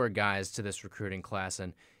newer guys to this recruiting class,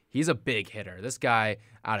 and he's a big hitter. This guy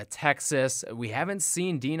out of Texas. We haven't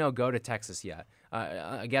seen Dino go to Texas yet.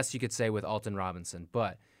 I guess you could say with Alton Robinson,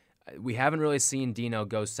 but we haven't really seen Dino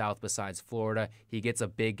go south besides Florida. He gets a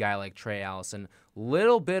big guy like Trey Allison.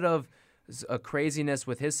 Little bit of a craziness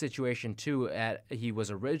with his situation, too. He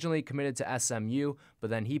was originally committed to SMU, but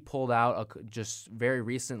then he pulled out just very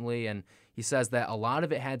recently, and he says that a lot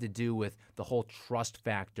of it had to do with the whole trust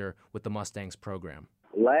factor with the Mustangs program.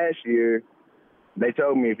 Last year, they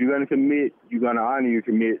told me if you're going to commit, you're going to honor your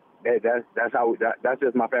commit. That's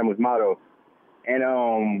just my family's motto.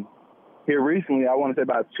 And here recently, I want to say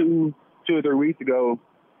about two or 3 weeks ago,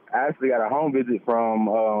 I actually got a home visit from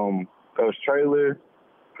Coach Traylor,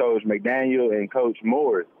 Coach McDaniel, and Coach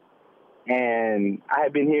Morris. And I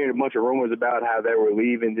had been hearing a bunch of rumors about how they were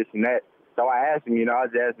leaving, this and that. So I asked him, I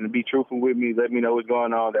just asked him to be truthful with me, let me know what's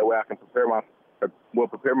going on. That way I can prepare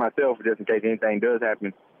myself just in case anything does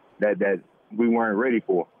happen that we weren't ready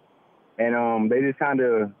for. And they just kind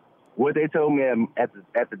of, what they told me at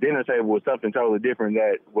the dinner table was something totally different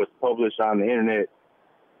that was published on the internet.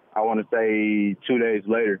 I want to say 2 days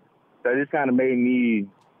later. So this kind of made me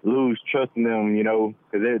lose trust in them,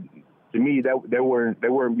 because to me they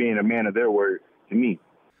weren't being a man of their word to me.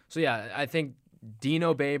 So yeah, I think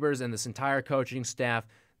Dino Babers and this entire coaching staff,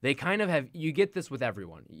 they kind of have, you get this with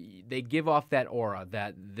everyone. They give off that aura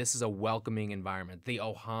that this is a welcoming environment, the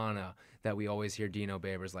Ohana that we always hear Dino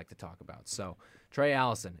Babers like to talk about. So Trey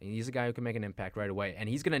Allison, he's a guy who can make an impact right away, and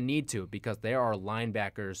he's going to need to because there are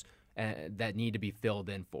linebackers that need to be filled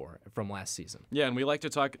in from last season. Yeah, and we like to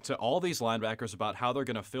talk to all these linebackers about how they're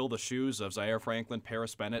going to fill the shoes of Zaire Franklin,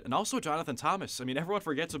 Paris Bennett, and also Jonathan Thomas. I mean, everyone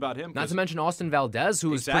forgets about him. Not to mention Austin Valdez, who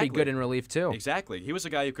was pretty good in relief too. Exactly. He was a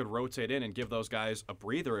guy who could rotate in and give those guys a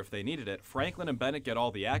breather if they needed it. Franklin and Bennett get all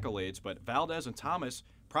the accolades, but Valdez and Thomas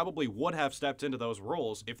probably would have stepped into those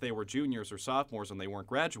roles if they were juniors or sophomores and they weren't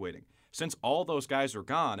graduating. Since all those guys are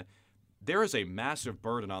gone, there is a massive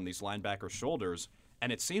burden on these linebackers' shoulders,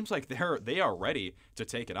 and it seems like they are ready to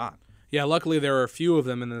take it on. Yeah, luckily there are a few of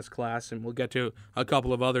them in this class, and we'll get to a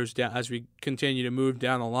couple of others as we continue to move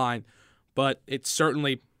down the line. But it's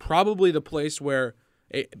certainly probably the place where,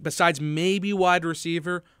 besides maybe wide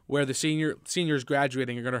receiver, where the seniors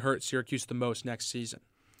graduating are going to hurt Syracuse the most next season.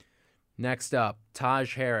 Next up,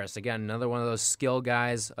 Taj Harris. Again, another one of those skill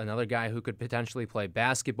guys, another guy who could potentially play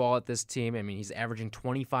basketball at this team. I mean, he's averaging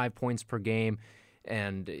 25 points per game.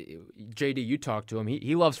 And JD, you talked to him.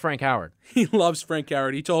 He loves Frank Howard. He loves Frank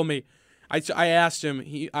Howard. He told me, I asked him,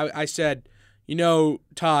 I said,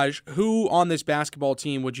 Taj, who on this basketball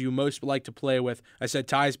team would you most like to play with? I said,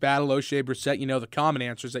 Tyus Battle, O'Shea Brissett, the common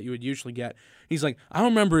answers that you would usually get. He's like, I don't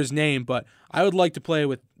remember his name, but I would like to play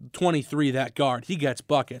with 23, that guard. He gets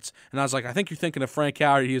buckets. And I was like, I think you're thinking of Frank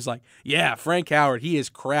Howard. He was like, yeah, Frank Howard. He is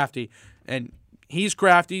crafty. And he's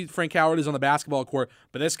crafty. Frank Howard is on the basketball court,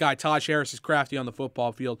 but this guy, Taj Harris, is crafty on the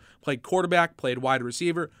football field. Played quarterback, played wide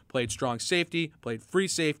receiver, played strong safety, played free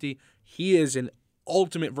safety. He is an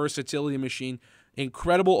ultimate versatility machine,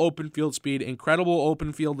 incredible open field speed, incredible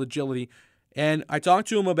open field agility. And I talked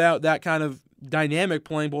to him about that kind of dynamic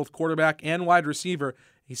playing both quarterback and wide receiver.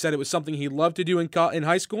 He said it was something he loved to do in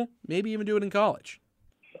high school, maybe even do it in college.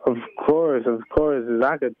 Of course. As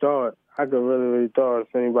I could throw it. I could really throw it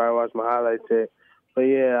if anybody watched my highlight tape. But,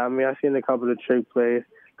 yeah, I mean, I've seen a couple of trick plays,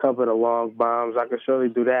 a couple of the long bombs. I could surely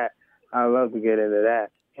do that. I'd love to get into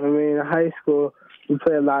that. I mean, in high school, you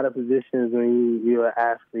play a lot of positions when you're an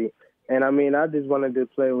athlete. And, I mean, I just wanted to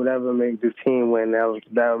play whatever make the team win. That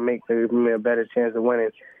would make me a better chance of winning.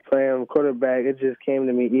 Playing quarterback, it just came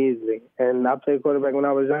to me easily. And I played quarterback when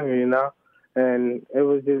I was younger, And it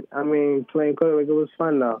was just, playing quarterback, it was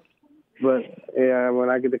fun, though. But, yeah, when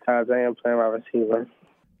I get to college, I am playing wide receiver.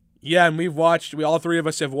 Yeah, and all three of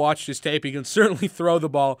us have watched his tape. He can certainly throw the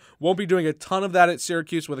ball. Won't be doing a ton of that at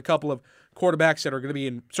Syracuse with a couple of quarterbacks that are going to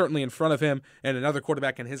be certainly in front of him and another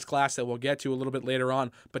quarterback in his class that we'll get to a little bit later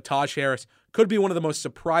on. But Taj Harris could be one of the most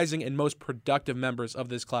surprising and most productive members of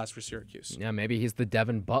this class for Syracuse. Yeah, maybe he's the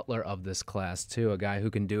Devin Butler of this class, too, a guy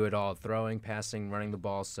who can do it all, throwing, passing, running the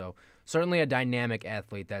ball. So certainly a dynamic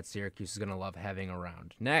athlete that Syracuse is going to love having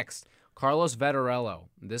around. Next, Carlos Vettorello.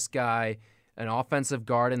 This guy, an offensive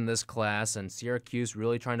guard in this class, and Syracuse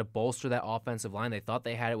really trying to bolster that offensive line. They thought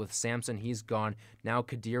they had it with Sampson. He's gone. Now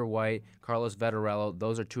Kadir White, Carlos Vettorello,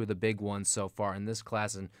 those are two of the big ones so far in this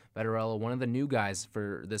class, and Vettorello, one of the new guys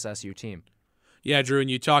for this SU team. Yeah, Drew,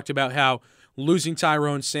 and you talked about how losing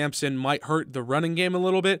Tyrone Sampson might hurt the running game a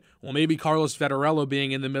little bit. Well, maybe Carlos Vettorello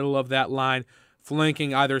being in the middle of that line,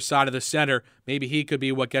 flanking either side of the center, maybe he could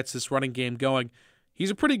be what gets this running game going. He's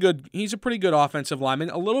a pretty good offensive lineman,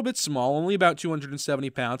 a little bit small, only about 270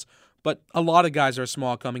 pounds, but a lot of guys are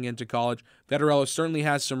small coming into college. Vettorello certainly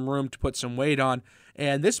has some room to put some weight on,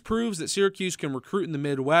 and this proves that Syracuse can recruit in the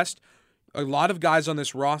Midwest. A lot of guys on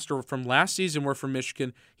this roster from last season were from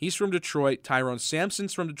Michigan. He's from Detroit. Tyrone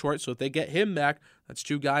Sampson's from Detroit, so if they get him back, that's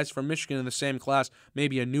two guys from Michigan in the same class.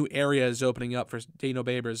 Maybe a new area is opening up for Dino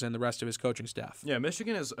Babers and the rest of his coaching staff. Yeah,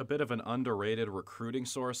 Michigan is a bit of an underrated recruiting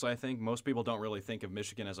source, I think. Most people don't really think of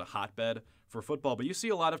Michigan as a hotbed for football, but you see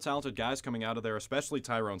a lot of talented guys coming out of there, especially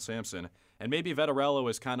Tyrone Sampson. And maybe Vettorello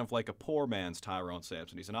is kind of like a poor man's Tyrone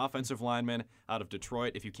Sampson. He's an offensive lineman out of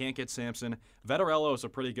Detroit. If you can't get Sampson, Vettorello is a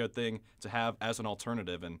pretty good thing to have as an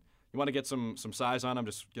alternative. And you want to get some size on him,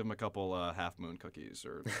 just give him a couple Half Moon cookies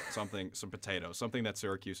or something, some potatoes, something that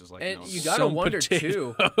Syracuse is like. And you got to wonder,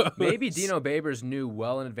 too, maybe Dino Babers knew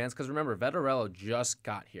well in advance, because remember, Vettorello just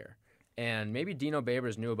got here. And maybe Dino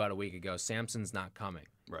Babers knew about a week ago, Sampson's not coming.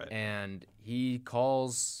 Right. And he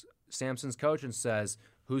calls Sampson's coach and says,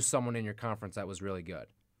 who's someone in your conference that was really good?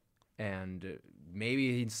 And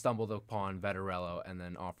maybe he stumbled upon Vettorello and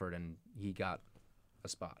then offered, and he got a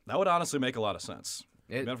spot. That would honestly make a lot of sense.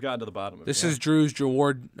 We have gotten to the bottom of it. This is Drew's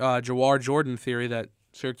Jawar Jordan theory that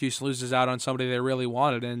Syracuse loses out on somebody they really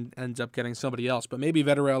wanted and ends up getting somebody else. But maybe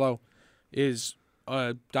Vettorello is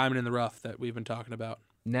a diamond in the rough that we've been talking about.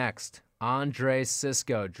 Next, Andre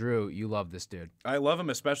Cisco. Drew, you love this dude. I love him,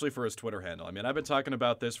 especially for his Twitter handle. I mean, I've been talking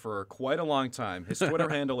about this for quite a long time. His Twitter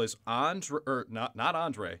handle is not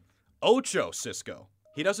Andre, Ocho Cisco.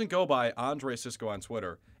 He doesn't go by Andre Cisco on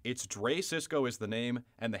Twitter. It's Dre Cisco is the name,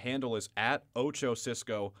 and the handle is at Ocho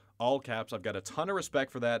Cisco, all caps. I've got a ton of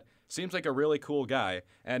respect for that. Seems like a really cool guy.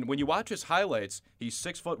 And when you watch his highlights, he's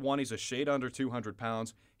 6'1". He's a shade under 200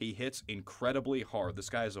 pounds. He hits incredibly hard. This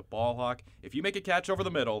guy is a ball hawk. If you make a catch over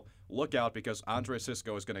the middle, look out because Andre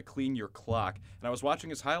Cisco is going to clean your clock. And I was watching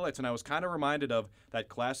his highlights, and I was kind of reminded of that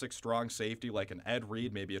classic strong safety like an Ed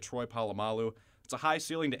Reed, maybe a Troy Polamalu. It's a high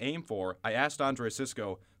ceiling to aim for. I asked Andre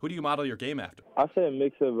Cisco, who do you model your game after? I say a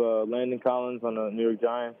mix of Landon Collins on the New York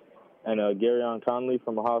Giants and Garyon Conley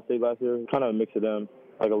from Ohio State last year. Kind of a mix of them,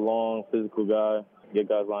 like a long, physical guy, get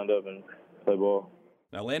guys lined up and play ball.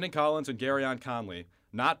 Now, Landon Collins and Garyon Conley,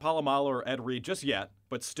 not Polamalu or Ed Reed just yet,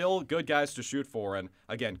 but still good guys to shoot for. And,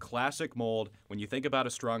 again, classic mold. When you think about a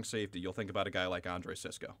strong safety, you'll think about a guy like Andre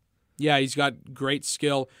Cisco. Yeah, he's got great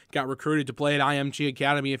skill. Got recruited to play at IMG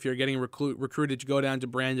Academy. If you're getting recruited to go down to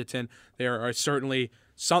Brandenton, there are certainly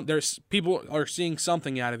people are seeing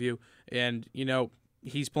something out of you. And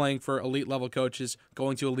he's playing for elite level coaches,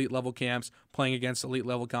 going to elite level camps, playing against elite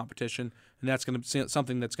level competition, and that's going to be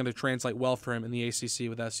something that's going to translate well for him in the ACC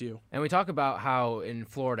with SU. And we talk about how in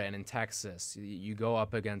Florida and in Texas, you go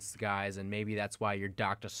up against guys, and maybe that's why you're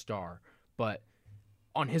docked a star. But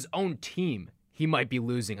on his own team, he might be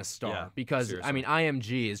losing a star because, seriously. I mean,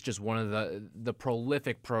 IMG is just one of the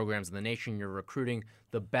prolific programs in the nation. You're recruiting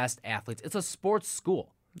the best athletes. It's a sports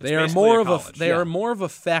school. They are more of a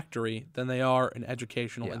factory than they are an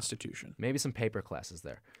educational institution. Maybe some paper classes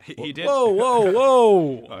there. He did.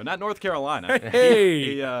 Whoa! Not North Carolina.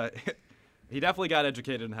 Hey! He definitely got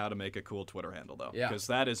educated in how to make a cool Twitter handle, though. Yeah. Because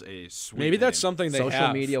that is a sweet Maybe that's name. something they have.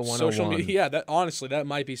 Social media 101. Social media, yeah. Honestly, that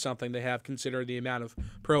might be something they have, considering the amount of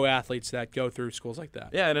pro athletes that go through schools like that.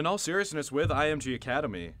 Yeah, and in all seriousness, with IMG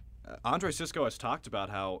Academy, Andre Cisco has talked about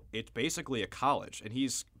how it's basically a college, and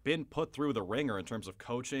he's been put through the ringer in terms of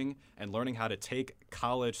coaching and learning how to take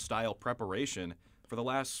college-style preparation for the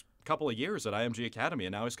last couple of years at IMG Academy,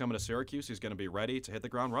 and now he's coming to Syracuse. He's going to be ready to hit the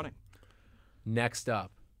ground running. Next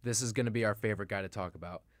up, this is going to be our favorite guy to talk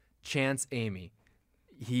about, Chance Amy.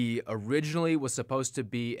 He originally was supposed to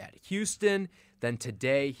be at Houston. Then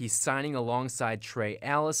today he's signing alongside Trey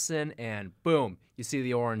Allison, and boom, you see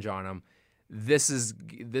the orange on him. This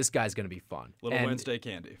guy's going to be fun. Little Wednesday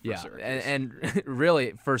candy for Syracuse. And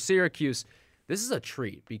really, for Syracuse, this is a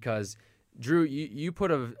treat because, Drew, you put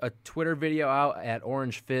a Twitter video out at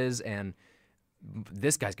Orange Fizz, and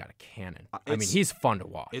this guy's got a cannon. I mean, he's fun to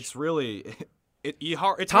watch. It's really... It's Tommy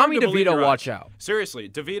hard to believe DeVito, your watch eyes. out. Seriously,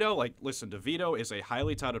 DeVito, DeVito is a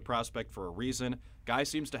highly touted prospect for a reason. Guy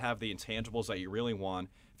seems to have the intangibles that you really want.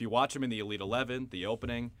 If you watch him in the Elite 11, the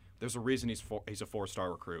opening, there's a reason he's a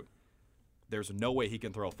 4-star recruit. There's no way he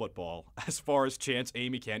can throw a football as far as Chance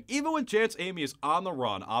Amy can. Even when Chance Amy is on the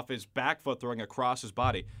run, off his back foot, throwing across his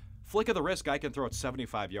body, flick of the wrist, guy can throw it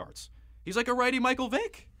 75 yards. He's like a righty Michael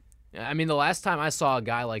Vick. I mean, the last time I saw a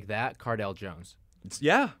guy like that, Cardell Jones.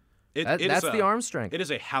 Yeah. That's the arm strength. It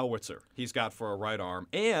is a howitzer he's got for a right arm.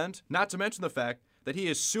 And not to mention the fact that he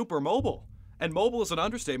is super mobile. And mobile is an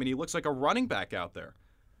understatement. He looks like a running back out there.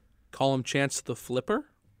 Call him Chance the Flipper?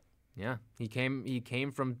 Yeah. He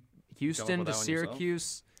came from Houston to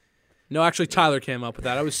Syracuse. No, actually, Tyler came up with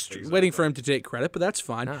that. I was waiting for him to take credit, but that's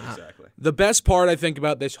fine. Exactly. The best part, I think,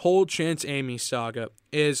 about this whole Chance Amy saga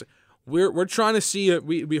is we're trying to see it.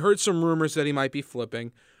 We heard some rumors that he might be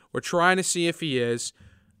flipping. We're trying to see if he is.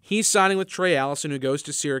 He's signing with Trey Allison, who goes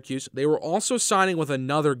to Syracuse. They were also signing with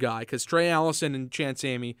another guy because Trey Allison and Chance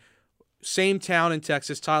Amy, same town in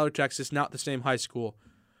Texas, Tyler, Texas, not the same high school.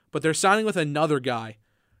 But they're signing with another guy.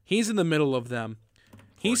 He's in the middle of them.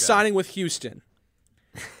 He's signing with Houston.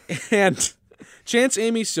 And Chance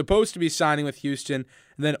Amy's supposed to be signing with Houston,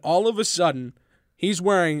 and then all of a sudden, he's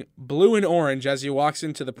wearing blue and orange as he walks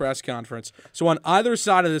into the press conference. So on either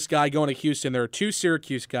side of this guy going to Houston, there are two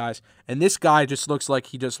Syracuse guys, and this guy just looks like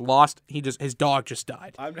he just lost. His dog just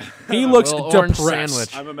died. He looks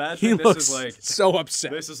depressed. I'm imagining he looks so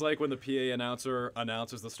upset. This is like when the PA announcer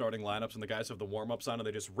announces the starting lineups and the guys have the warm-ups on and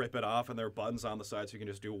they just rip it off and there are buttons on the side so you can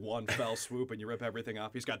just do one fell swoop and you rip everything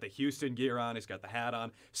off. He's got the Houston gear on. He's got the hat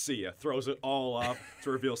on. See ya. Throws it all off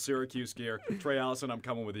to reveal Syracuse gear. Trey Allison, I'm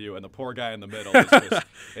coming with you. And the poor guy in the middle is just,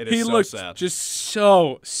 it is he so looked sad. just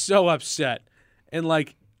so upset. And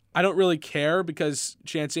I don't really care because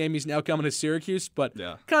Chance Amy's now coming to Syracuse, but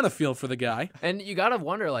kind of feel for the guy. And you got to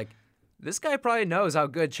wonder, like, this guy probably knows how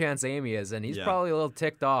good Chance Amy is, and he's probably a little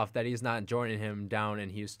ticked off that he's not joining him down in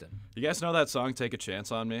Houston. You guys know that song, Take a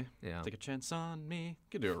Chance on Me? Yeah. Take a chance on me. You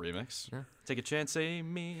could do a remix. Yeah. Take a chance,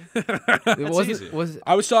 Amy.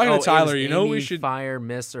 I was talking to Tyler. You know, Amy, we should fire,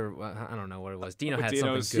 miss, or I don't know what it was. Dino had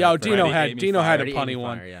Dino's- something good. Yeah, for Dino had a Amy punny Fire,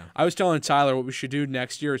 one. yeah. I was telling Tyler what we should do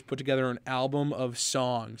next year is put together an album of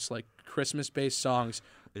songs, like Christmas-based songs,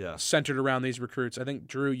 centered around these recruits. I think,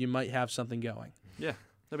 Drew, you might have something going. Yeah,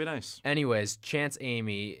 that'd be nice. Anyways, Chance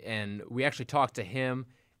Amy, and we actually talked to him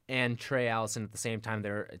and Trey Allison at the same time.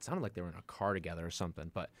 It sounded like they were in a car together or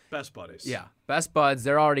something, but best buddies. Yeah, best buds.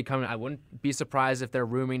 They're already coming. I wouldn't be surprised if they're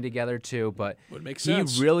rooming together too. But would make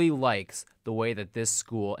sense. He really likes the way that this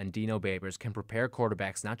school and Dino Babers can prepare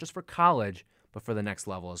quarterbacks not just for college but for the next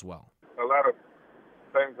level as well. A lot of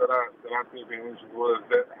things that I think being interesting was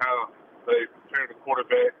that how they prepare the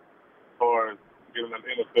quarterback for getting them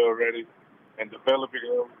NFL ready and developing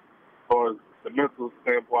them for the mental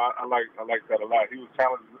standpoint. I like that a lot. He was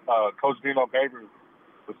challenging Coach Dino Babers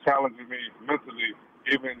was challenging me mentally,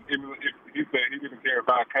 even if he said he didn't care if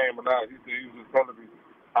I came or not. He said he was just telling me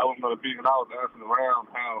I was going to be, and I was asking around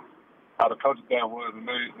how the coaching staff was, and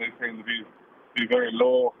they seem to be very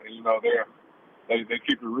loyal, and they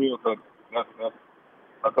keep it real. So that's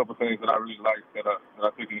a couple of things that I really like that I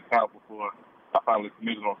took into account before I finally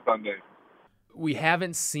committed on Sunday. We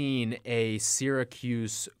haven't seen a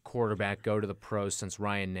Syracuse quarterback go to the pros since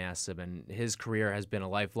Ryan Nassib, and his career has been a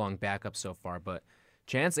lifelong backup so far. But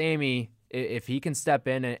Chance Amy, if he can step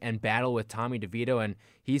in and battle with Tommy DeVito, and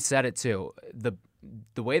he said it too,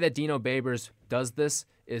 the way that Dino Babers does this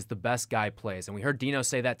is the best guy plays. And we heard Dino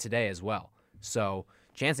say that today as well. So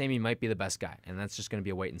Chance Amy might be the best guy, and that's just going to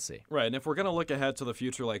be a wait and see. Right, and if we're going to look ahead to the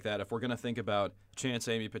future like that, if we're going to think about Chance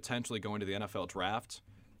Amy potentially going to the NFL draft,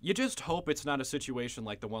 you just hope it's not a situation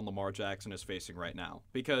like the one Lamar Jackson is facing right now.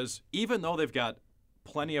 Because even though they've got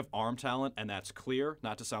plenty of arm talent, and that's clear,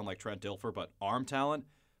 not to sound like Trent Dilfer, but arm talent,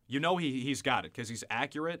 you know he's got it because he's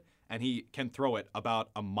accurate and he can throw it about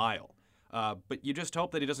a mile. But you just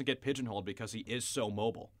hope that he doesn't get pigeonholed because he is so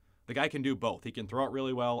mobile. The guy can do both. He can throw it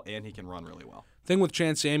really well and he can run really well. Thing with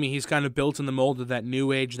Chance Amy, he's kind of built in the mold of that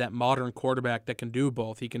new age, that modern quarterback that can do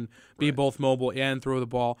both. He can be both mobile and throw the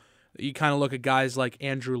ball. You kind of look at guys like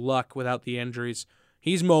Andrew Luck without the injuries.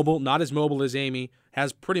 He's mobile, not as mobile as Amy,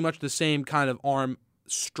 has pretty much the same kind of arm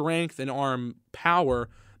strength and arm power.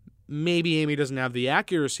 Maybe Amy doesn't have the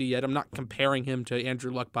accuracy yet. I'm not comparing him to Andrew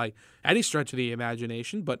Luck by any stretch of the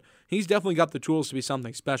imagination, but he's definitely got the tools to be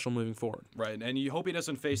something special moving forward. Right, and you hope he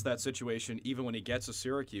doesn't face that situation even when he gets to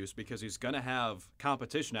Syracuse because he's going to have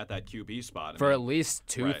competition at that QB spot. For at least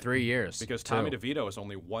 2-3 years. Because Tommy DeVito is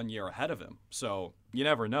only 1 year ahead of him, so you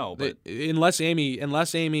never know. But unless Amy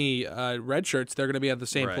redshirts, they're going to be at the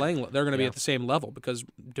same They're going to be at the same level because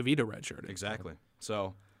DeVito redshirted. Exactly.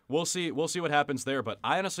 So we'll see what happens there, but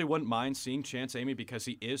I honestly wouldn't mind seeing Chance Amy because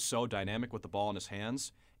he is so dynamic with the ball in his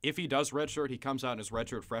hands. If he does redshirt, he comes out in his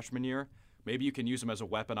redshirt freshman year. Maybe you can use him as a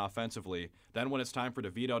weapon offensively. Then when it's time for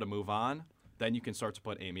DeVito to move on, then you can start to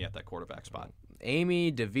put Amy at that quarterback spot.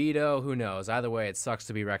 Amy, DeVito, who knows? Either way, it sucks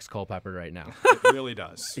to be Rex Culpepper right now. It really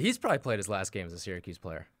does. He's probably played his last game as a Syracuse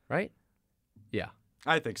player, right? Yeah.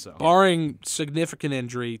 I think so. Barring significant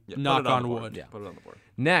injury, knock on wood. Yeah. Put it on the board.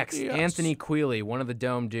 Next, Anthony Quealy, one of the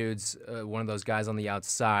dome dudes, one of those guys on the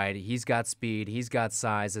outside. He's got speed. He's got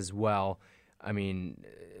size as well. I mean,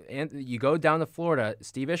 you go down to Florida,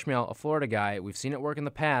 Steve Ishmael, a Florida guy. We've seen it work in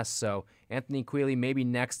the past, so Anthony Quealy maybe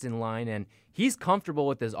next in line, and he's comfortable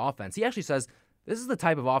with his offense. He actually says this is the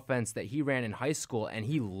type of offense that he ran in high school, and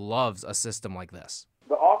he loves a system like this.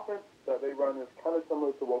 The offense that they run is kind of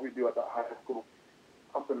similar to what we do at the high school.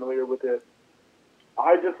 I'm familiar with it.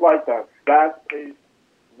 I just like that fast pace,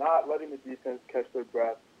 not letting the defense catch their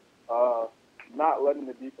breath, not letting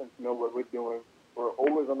the defense know what we're doing. We're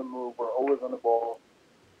always on the move. We're always on the ball.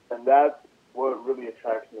 And that's what really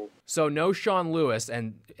attracts me. So no Sean Lewis,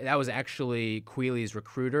 and that was actually Quealy's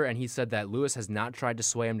recruiter, and he said that Lewis has not tried to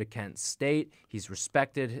sway him to Kent State. He's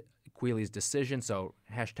respected Quealy's decision, so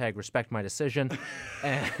hashtag respect my decision.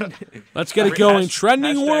 And let's get it going.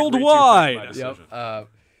 Trending worldwide. Yep.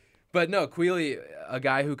 But no, Quealy, a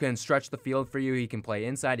guy who can stretch the field for you. He can play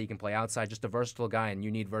inside. He can play outside. Just a versatile guy, and you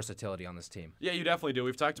need versatility on this team. Yeah, you definitely do.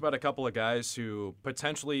 We've talked about a couple of guys who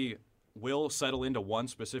potentially will settle into one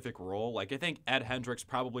specific role. Like, I think Ed Hendricks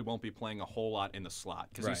probably won't be playing a whole lot in the slot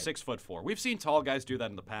because he's 6'4". We've seen tall guys do that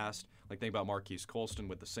in the past. Like, think about Marquise Colston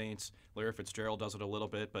with the Saints. Larry Fitzgerald does it a little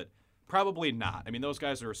bit, but Probably not. I mean, those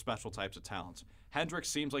guys are special types of talents. Hendricks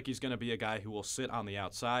seems like he's going to be a guy who will sit on the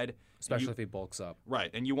outside. Especially if he bulks up.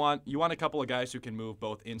 Right, and you want a couple of guys who can move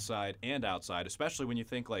both inside and outside, especially when you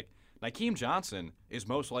think like Nykeem Johnson is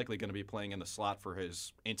most likely going to be playing in the slot for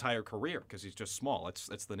his entire career because he's just small.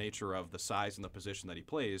 It's the nature of the size and the position that he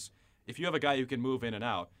plays. If you have a guy who can move in and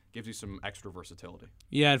out, gives you some extra versatility.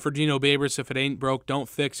 Yeah, and for Dino Babers, if it ain't broke, don't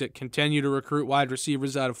fix it. Continue to recruit wide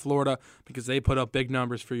receivers out of Florida because they put up big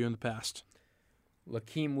numbers for you in the past.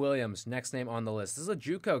 Lakeem Williams, next name on the list. This is a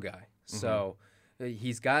JUCO guy, so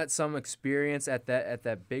he's got some experience at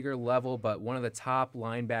that bigger level, but one of the top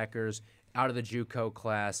linebackers out of the JUCO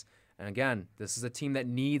class. And again, this is a team that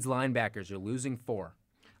needs linebackers. You're losing 4.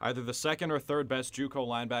 Either the second or third best JUCO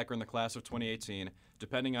linebacker in the class of 2018,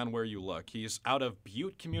 depending on where you look. He's out of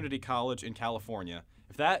Butte Community College in California.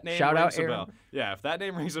 If that name rings a bell, if that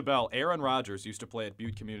name rings a bell, Aaron Rodgers used to play at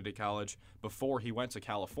Butte Community College before he went to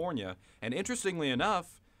California. And interestingly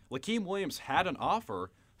enough, Lakeem Williams had an offer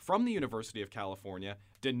from the University of California,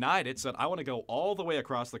 denied it, said, I want to go all the way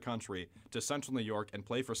across the country to Central New York and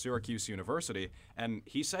play for Syracuse University. And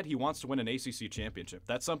he said he wants to win an ACC championship.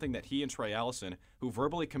 That's something that he and Trey Allison, who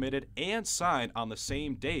verbally committed and signed on the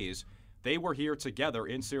same days, they were here together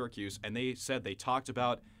in Syracuse, and they said they talked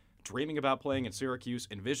about dreaming about playing in Syracuse,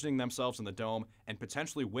 envisioning themselves in the Dome, and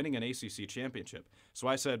potentially winning an ACC championship. So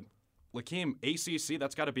I said, Lakeem, ACC,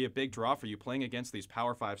 that's got to be a big draw for you playing against these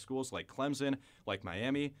Power 5 schools like Clemson, like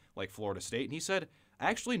Miami, like Florida State. And he said,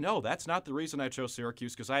 actually, no, that's not the reason I chose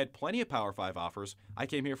Syracuse because I had plenty of Power 5 offers. I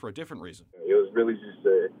came here for a different reason. It was really just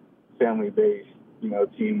a family-based,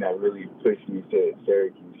 team that really pushed me to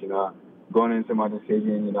Syracuse, Going into my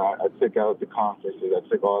decision, I took out the conferences, I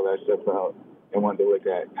took all that stuff out and wanted to look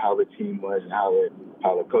at how the team was and how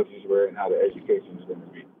the coaches were and how the education was going to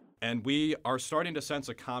be. And we are starting to sense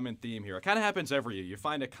a common theme here. It kind of happens every year. You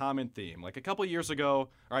find a common theme. Like a couple years ago,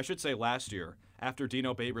 or I should say last year, after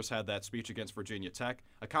Dino Babers had that speech against Virginia Tech,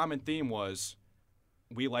 a common theme was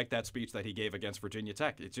we liked that speech that he gave against Virginia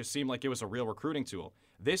Tech. It just seemed like it was a real recruiting tool.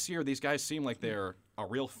 This year, these guys seem like they're a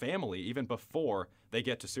real family even before they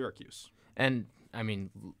get to Syracuse. And, I mean,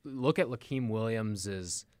 look at Lakeem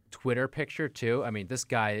Williams' Twitter picture, too. I mean, this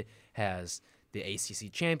guy has the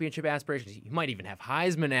ACC championship aspirations. He might even have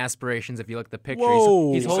Heisman aspirations if you look at the picture.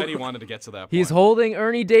 Whoa. He said he wanted to get to that point. He's holding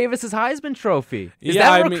Ernie Davis's Heisman Trophy. Is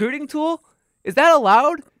that a recruiting tool? Is that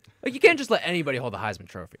allowed? Like, you can't just let anybody hold the Heisman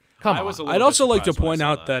Trophy. Come on. I'd also like to point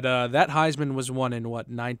out that that Heisman was won in,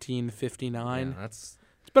 1959? Yeah, it's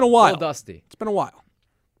been a while. A little dusty. It's been a while.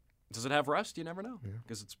 Does it have rust? You never know,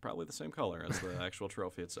 because it's probably the same color as the actual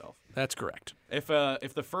trophy itself. That's correct. If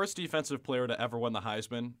the first defensive player to ever win the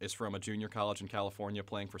Heisman is from a junior college in California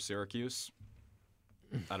playing for Syracuse,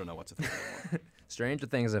 I don't know what to think anymore. Stranger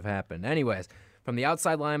things have happened. Anyways, from the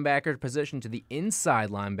outside linebacker position to the inside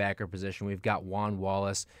linebacker position, we've got Juan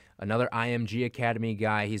Wallace, another IMG Academy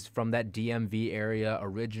guy. He's from that DMV area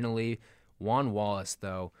originally. Juan Wallace,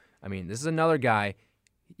 though, I mean, this is another guy.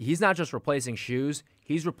 He's not just replacing shoes.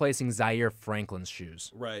 He's replacing Zaire Franklin's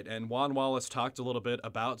shoes. Right, and Juan Wallace talked a little bit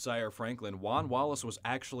about Zaire Franklin. Juan Wallace was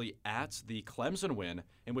actually at the Clemson win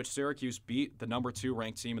in which Syracuse beat the number 2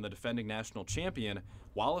 ranked team and the defending national champion.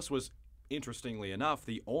 Wallace was, interestingly enough,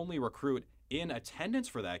 the only recruit in attendance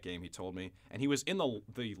for that game, he told me. And he was in the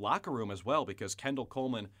locker room as well because Kendall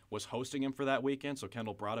Coleman was hosting him for that weekend. So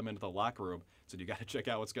Kendall brought him into the locker room. Said, you got to check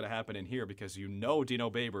out what's going to happen in here because Dino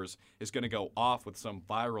Babers is going to go off with some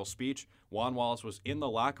viral speech. Juan Wallace was in the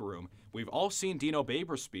locker room. We've all seen Dino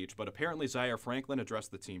Babers' speech, but apparently Zaire Franklin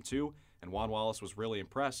addressed the team too. And Juan Wallace was really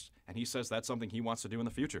impressed. And he says that's something he wants to do in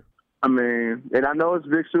the future. I mean, and I know it's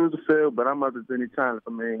big shoes to fill, but I'm up to any talent.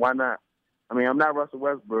 I mean, why not? I mean, I'm not Russell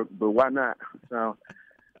Westbrook, but why not? So,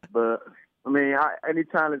 but I mean, any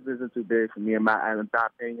talent isn't too big for me, in my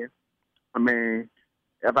opinion. I mean,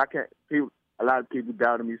 if I can't, a lot of people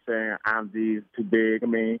doubted me saying IMG is too big. I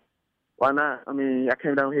mean, why not? I mean, I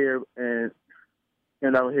came down here and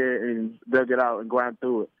dug it out and grind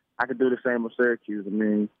through it. I could do the same with Syracuse. I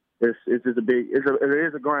mean, it's just it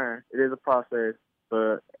is a grind. It is a process,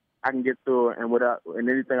 but I can get through it, and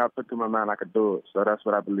anything I put through my mind, I could do it. So that's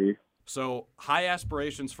what I believe. So high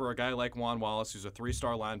aspirations for a guy like Juan Wallace, who's a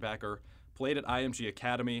 3-star linebacker, played at IMG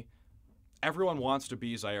Academy. Everyone wants to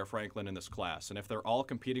be Zaire Franklin in this class, and if they're all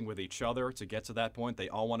competing with each other to get to that point, they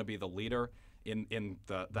all want to be the leader in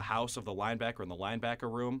the house of the linebacker in the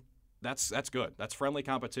linebacker room. That's good. That's friendly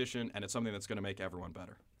competition, and it's something that's going to make everyone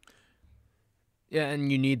better. Yeah,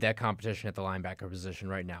 and you need that competition at the linebacker position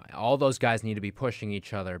right now. All those guys need to be pushing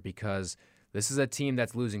each other because this is a team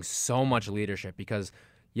that's losing so much leadership because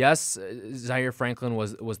Yes, Zaire Franklin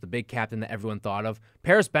was the big captain that everyone thought of.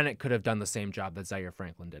 Paris Bennett could have done the same job that Zaire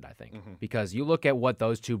Franklin did, I think, because you look at what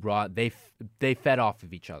those two brought, they fed off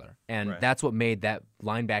of each other, and that's what made that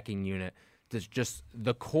linebacking unit just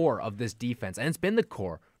the core of this defense, and it's been the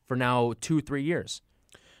core for now 2-3 years.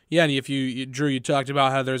 Yeah, and if Drew, you talked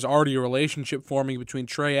about how there's already a relationship forming between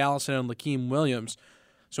Trey Allison and Lakeem Williams.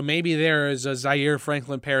 So maybe there is a Zaire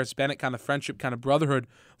Franklin, Paris Bennett kind of friendship, kind of brotherhood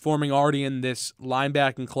forming already in this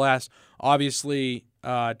linebacking class. Obviously,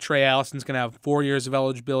 Trey Allison's going to have 4 years of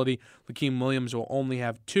eligibility. Lakeem Williams will only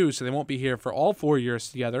have 2, so they won't be here for all 4 years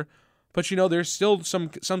together. But, there's still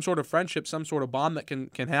some sort of friendship, some sort of bond that can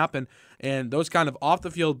happen, and those kind of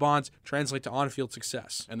off-the-field bonds translate to on-field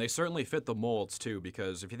success. And they certainly fit the molds, too,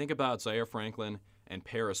 because if you think about Zaire Franklin and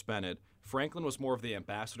Paris Bennett, Franklin was more of the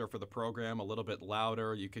ambassador for the program, a little bit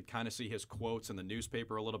louder. You could kind of see his quotes in the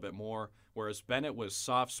newspaper a little bit more, whereas Bennett was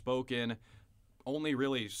soft-spoken, only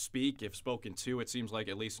really speak if spoken to, it seems like,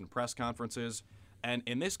 at least in press conferences. And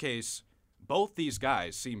in this case, both these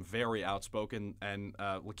guys seem very outspoken, and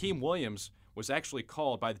Lakeem Williams was actually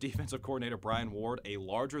called by the defensive coordinator Brian Ward a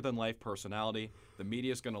larger-than-life personality. The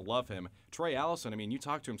media's going to love him. Trey Allison, you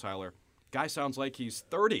talk to him, Tyler. Guy sounds like he's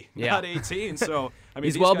 30, not 18. So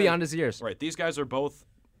he's well beyond his years. Right. These guys are both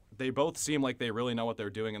seem like they really know what they're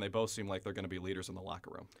doing, and they both seem like they're going to be leaders in the locker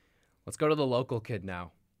room. Let's go to the local kid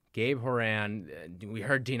now. Gabe Horan, we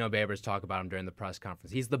heard Dino Babers talk about him during the press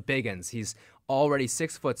conference. He's the biggins. He's already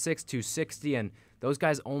 6'6", 260, and those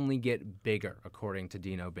guys only get bigger, according to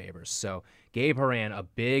Dino Babers. So Gabe Horan, a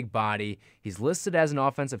big body. He's listed as an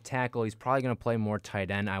offensive tackle. He's probably going to play more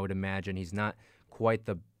tight end, I would imagine. He's not quite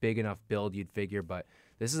the big enough build you'd figure, but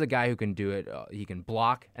this is a guy who can do it. He can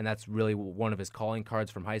block, and that's really one of his calling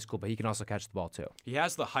cards from high school, but he can also catch the ball too. He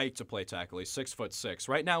has the height to play tackle. He's 6'6".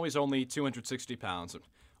 Right now he's only 260 pounds.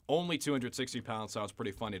 Only 260 pounds sounds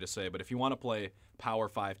pretty funny to say, but if you want to play power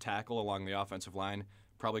 5 tackle along the offensive line,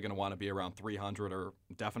 probably going to want to be around 300 or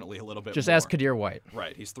definitely a little bit Just more. ask Kadir White.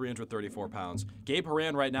 Right, he's 334 pounds. Gabe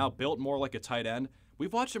Horan right now built more like a tight end.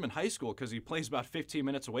 We've watched him in high school because he plays about 15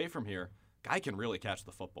 minutes away from here. Guy can really catch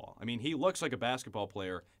the football. He looks like a basketball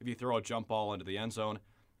player if you throw a jump ball into the end zone.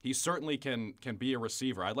 He certainly can be a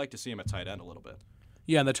receiver. I'd like to see him at tight end a little bit.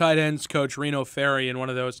 Yeah, and the tight ends coach Reno Ferry in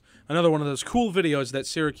another one of those cool videos that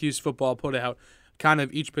Syracuse football put out, kind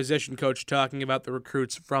of each position coach talking about the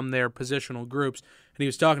recruits from their positional groups. And he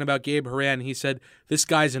was talking about Gabe Horan, and he said, this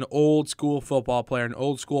guy's an old school football player, an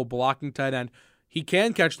old school blocking tight end. He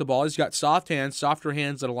can catch the ball. He's got soft hands, softer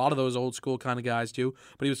hands than a lot of those old school kind of guys do.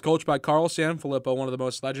 But he was coached by Carl Sanfilippo, one of the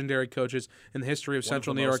most legendary coaches in the history of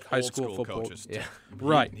Central New York high school football. Coaches. Yeah.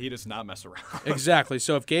 Right. He does not mess around. Exactly.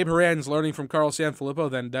 So if Gabe Horan's learning from Carl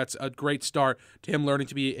Sanfilippo, then that's a great start to him learning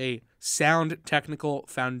to be a sound, technical,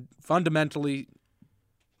 fundamentally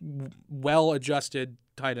well-adjusted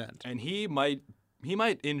tight end. And he might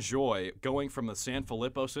enjoy going from the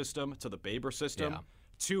Sanfilippo system to the Baber system. Yeah.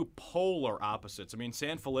 Two polar opposites.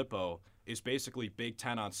 Sanfilippo is basically Big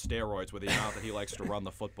Ten on steroids with the amount that he likes to run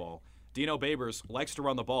the football. Dino Babers likes to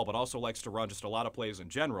run the ball, but also likes to run just a lot of plays in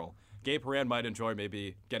general. Gabe Horan might enjoy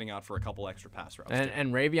maybe getting out for a couple extra pass routes.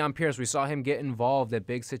 And Ravion Pierce, we saw him get involved at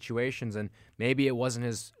big situations, and maybe it wasn't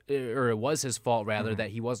it was his fault rather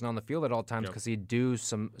that he wasn't on the field at all times because he'd do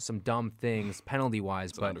some dumb things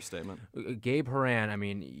penalty-wise. It's an understatement. Gabe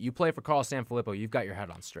Horan, you play for Carl Sanfilippo, you've got your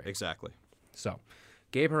head on straight. Exactly. So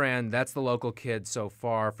Gabe Horan, that's the local kid so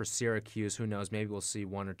far for Syracuse. Who knows? Maybe we'll see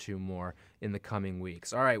one or two more in the coming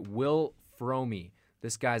weeks. All right, Will Fromme.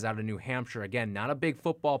 This guy's out of New Hampshire. Again, not a big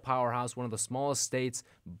football powerhouse, one of the smallest states,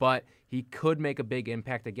 but he could make a big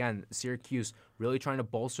impact. Again, Syracuse really trying to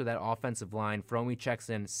bolster that offensive line. Fromme checks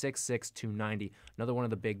in 6'6", 290. Another one of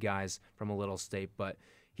the big guys from a little state, but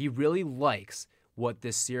he really likes what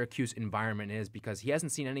this Syracuse environment is because he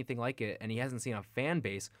hasn't seen anything like it, and he hasn't seen a fan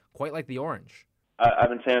base quite like the Orange. I've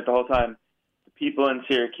been saying it the whole time. The people in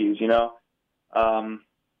Syracuse,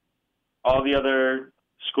 all the other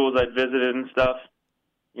schools I visited and stuff,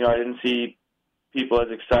 I didn't see people as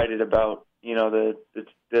excited about, the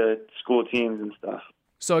school teams and stuff.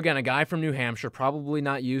 So again, a guy from New Hampshire, probably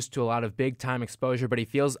not used to a lot of big-time exposure, but he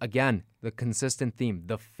feels, again, the consistent theme,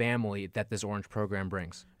 the family that this Orange program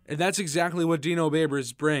brings. And that's exactly what Dino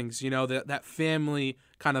Babers brings, that family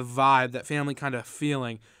kind of vibe, that family kind of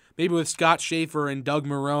feeling. Maybe with Scott Schaefer and Doug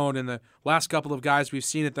Marrone and the last couple of guys we've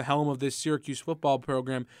seen at the helm of this Syracuse football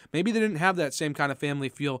program, maybe they didn't have that same kind of family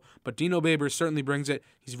feel, but Dino Babers certainly brings it.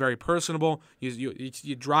 He's very personable.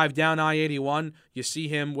 You drive down I-81, you see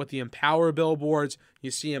him with the Empower billboards,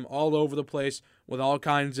 you see him all over the place, with all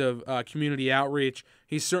kinds of community outreach.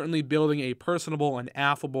 He's certainly building a personable and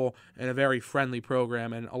affable and a very friendly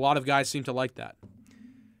program, and a lot of guys seem to like that.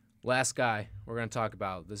 Last guy we're going to talk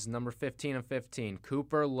about. This is number 15 of 15,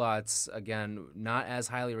 Cooper Lutz. Again, not as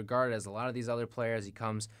highly regarded as a lot of these other players. He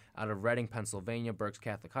comes out of Reading, Pennsylvania, Berks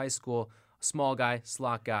Catholic High School. Small guy,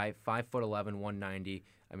 slot guy, 5'11", 190.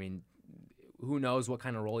 I mean, who knows what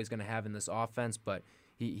kind of role he's going to have in this offense, but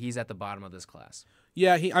he's at the bottom of this class.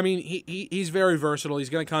 Yeah, he's very versatile.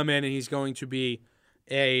 He's going to come in and he's going to be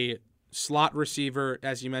a slot receiver,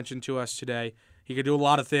 as you mentioned to us today. He could do a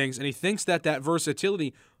lot of things, and he thinks that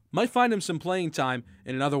versatility might find him some playing time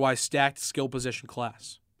in an otherwise stacked skill position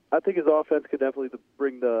class. I think his offense could definitely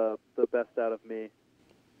bring the best out of me.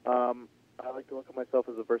 I like to look at myself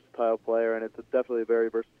as a versatile player, and it's definitely a very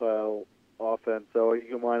versatile offense. So you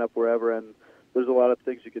can line up wherever, and there's a lot of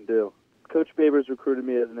things you can do. Coach Babers recruited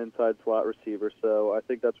me as an inside slot receiver, so I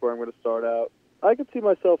think that's where I'm going to start out. I could see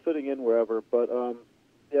myself fitting in wherever, but I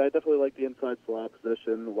definitely like the inside slot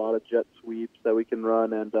position, a lot of jet sweeps that we can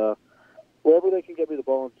run, and wherever they can get me the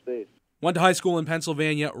ball in space. Went to high school in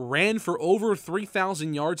Pennsylvania, ran for over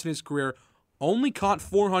 3,000 yards in his career, only caught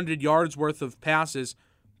 400 yards worth of passes,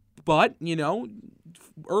 but,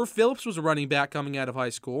 Irv Phillips was a running back coming out of high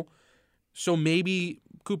school, so maybe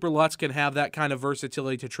Cooper Lutz can have that kind of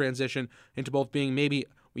versatility to transition into both being maybe,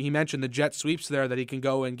 he mentioned the jet sweeps there, that he can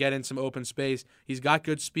go and get in some open space. He's got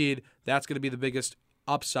good speed. That's going to be the biggest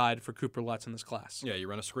upside for Cooper Lutz in this class. Yeah, you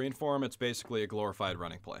run a screen for him, it's basically a glorified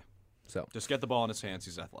running play. So just get the ball in his hands.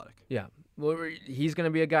 He's athletic. Yeah. Well, he's going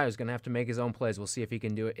to be a guy who's going to have to make his own plays. We'll see if he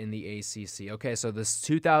can do it in the ACC. Okay, so this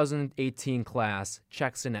 2018 class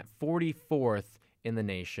checks in at 44th in the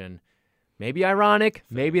nation. Maybe ironic.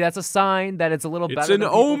 Maybe that's a sign that it's a little better. It's an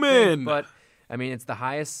omen. Think, but, I mean, it's the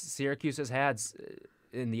highest Syracuse has had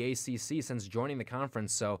in the ACC since joining the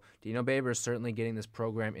conference. So Dino Babers is certainly getting this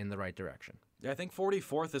program in the right direction. Yeah, I think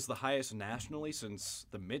 44th is the highest nationally since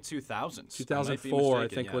the mid-2000s. 2004, I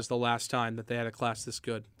think, was the last time that they had a class this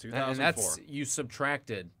good. 2004. And that's, you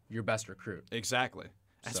subtracted your best recruit. Exactly.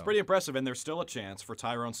 That's pretty impressive, and there's still a chance for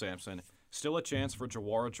Tyrone Sampson, still a chance for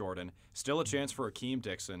Jawara Jordan, still a chance for Akeem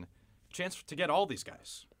Dixon, chance to get all these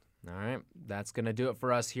guys. All right, that's going to do it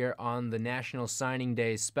for us here on the National Signing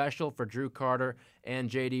Day special. For Drew Carter and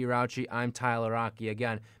J.D. Rouchie, I'm Tyler Rocky.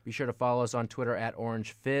 Again, be sure to follow us on Twitter at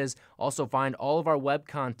OrangeFizz. Also, find all of our web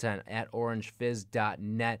content at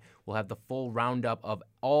orangefizz.net. We'll have the full roundup of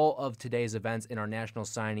all of today's events in our National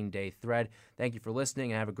Signing Day thread. Thank you for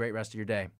listening, and have a great rest of your day.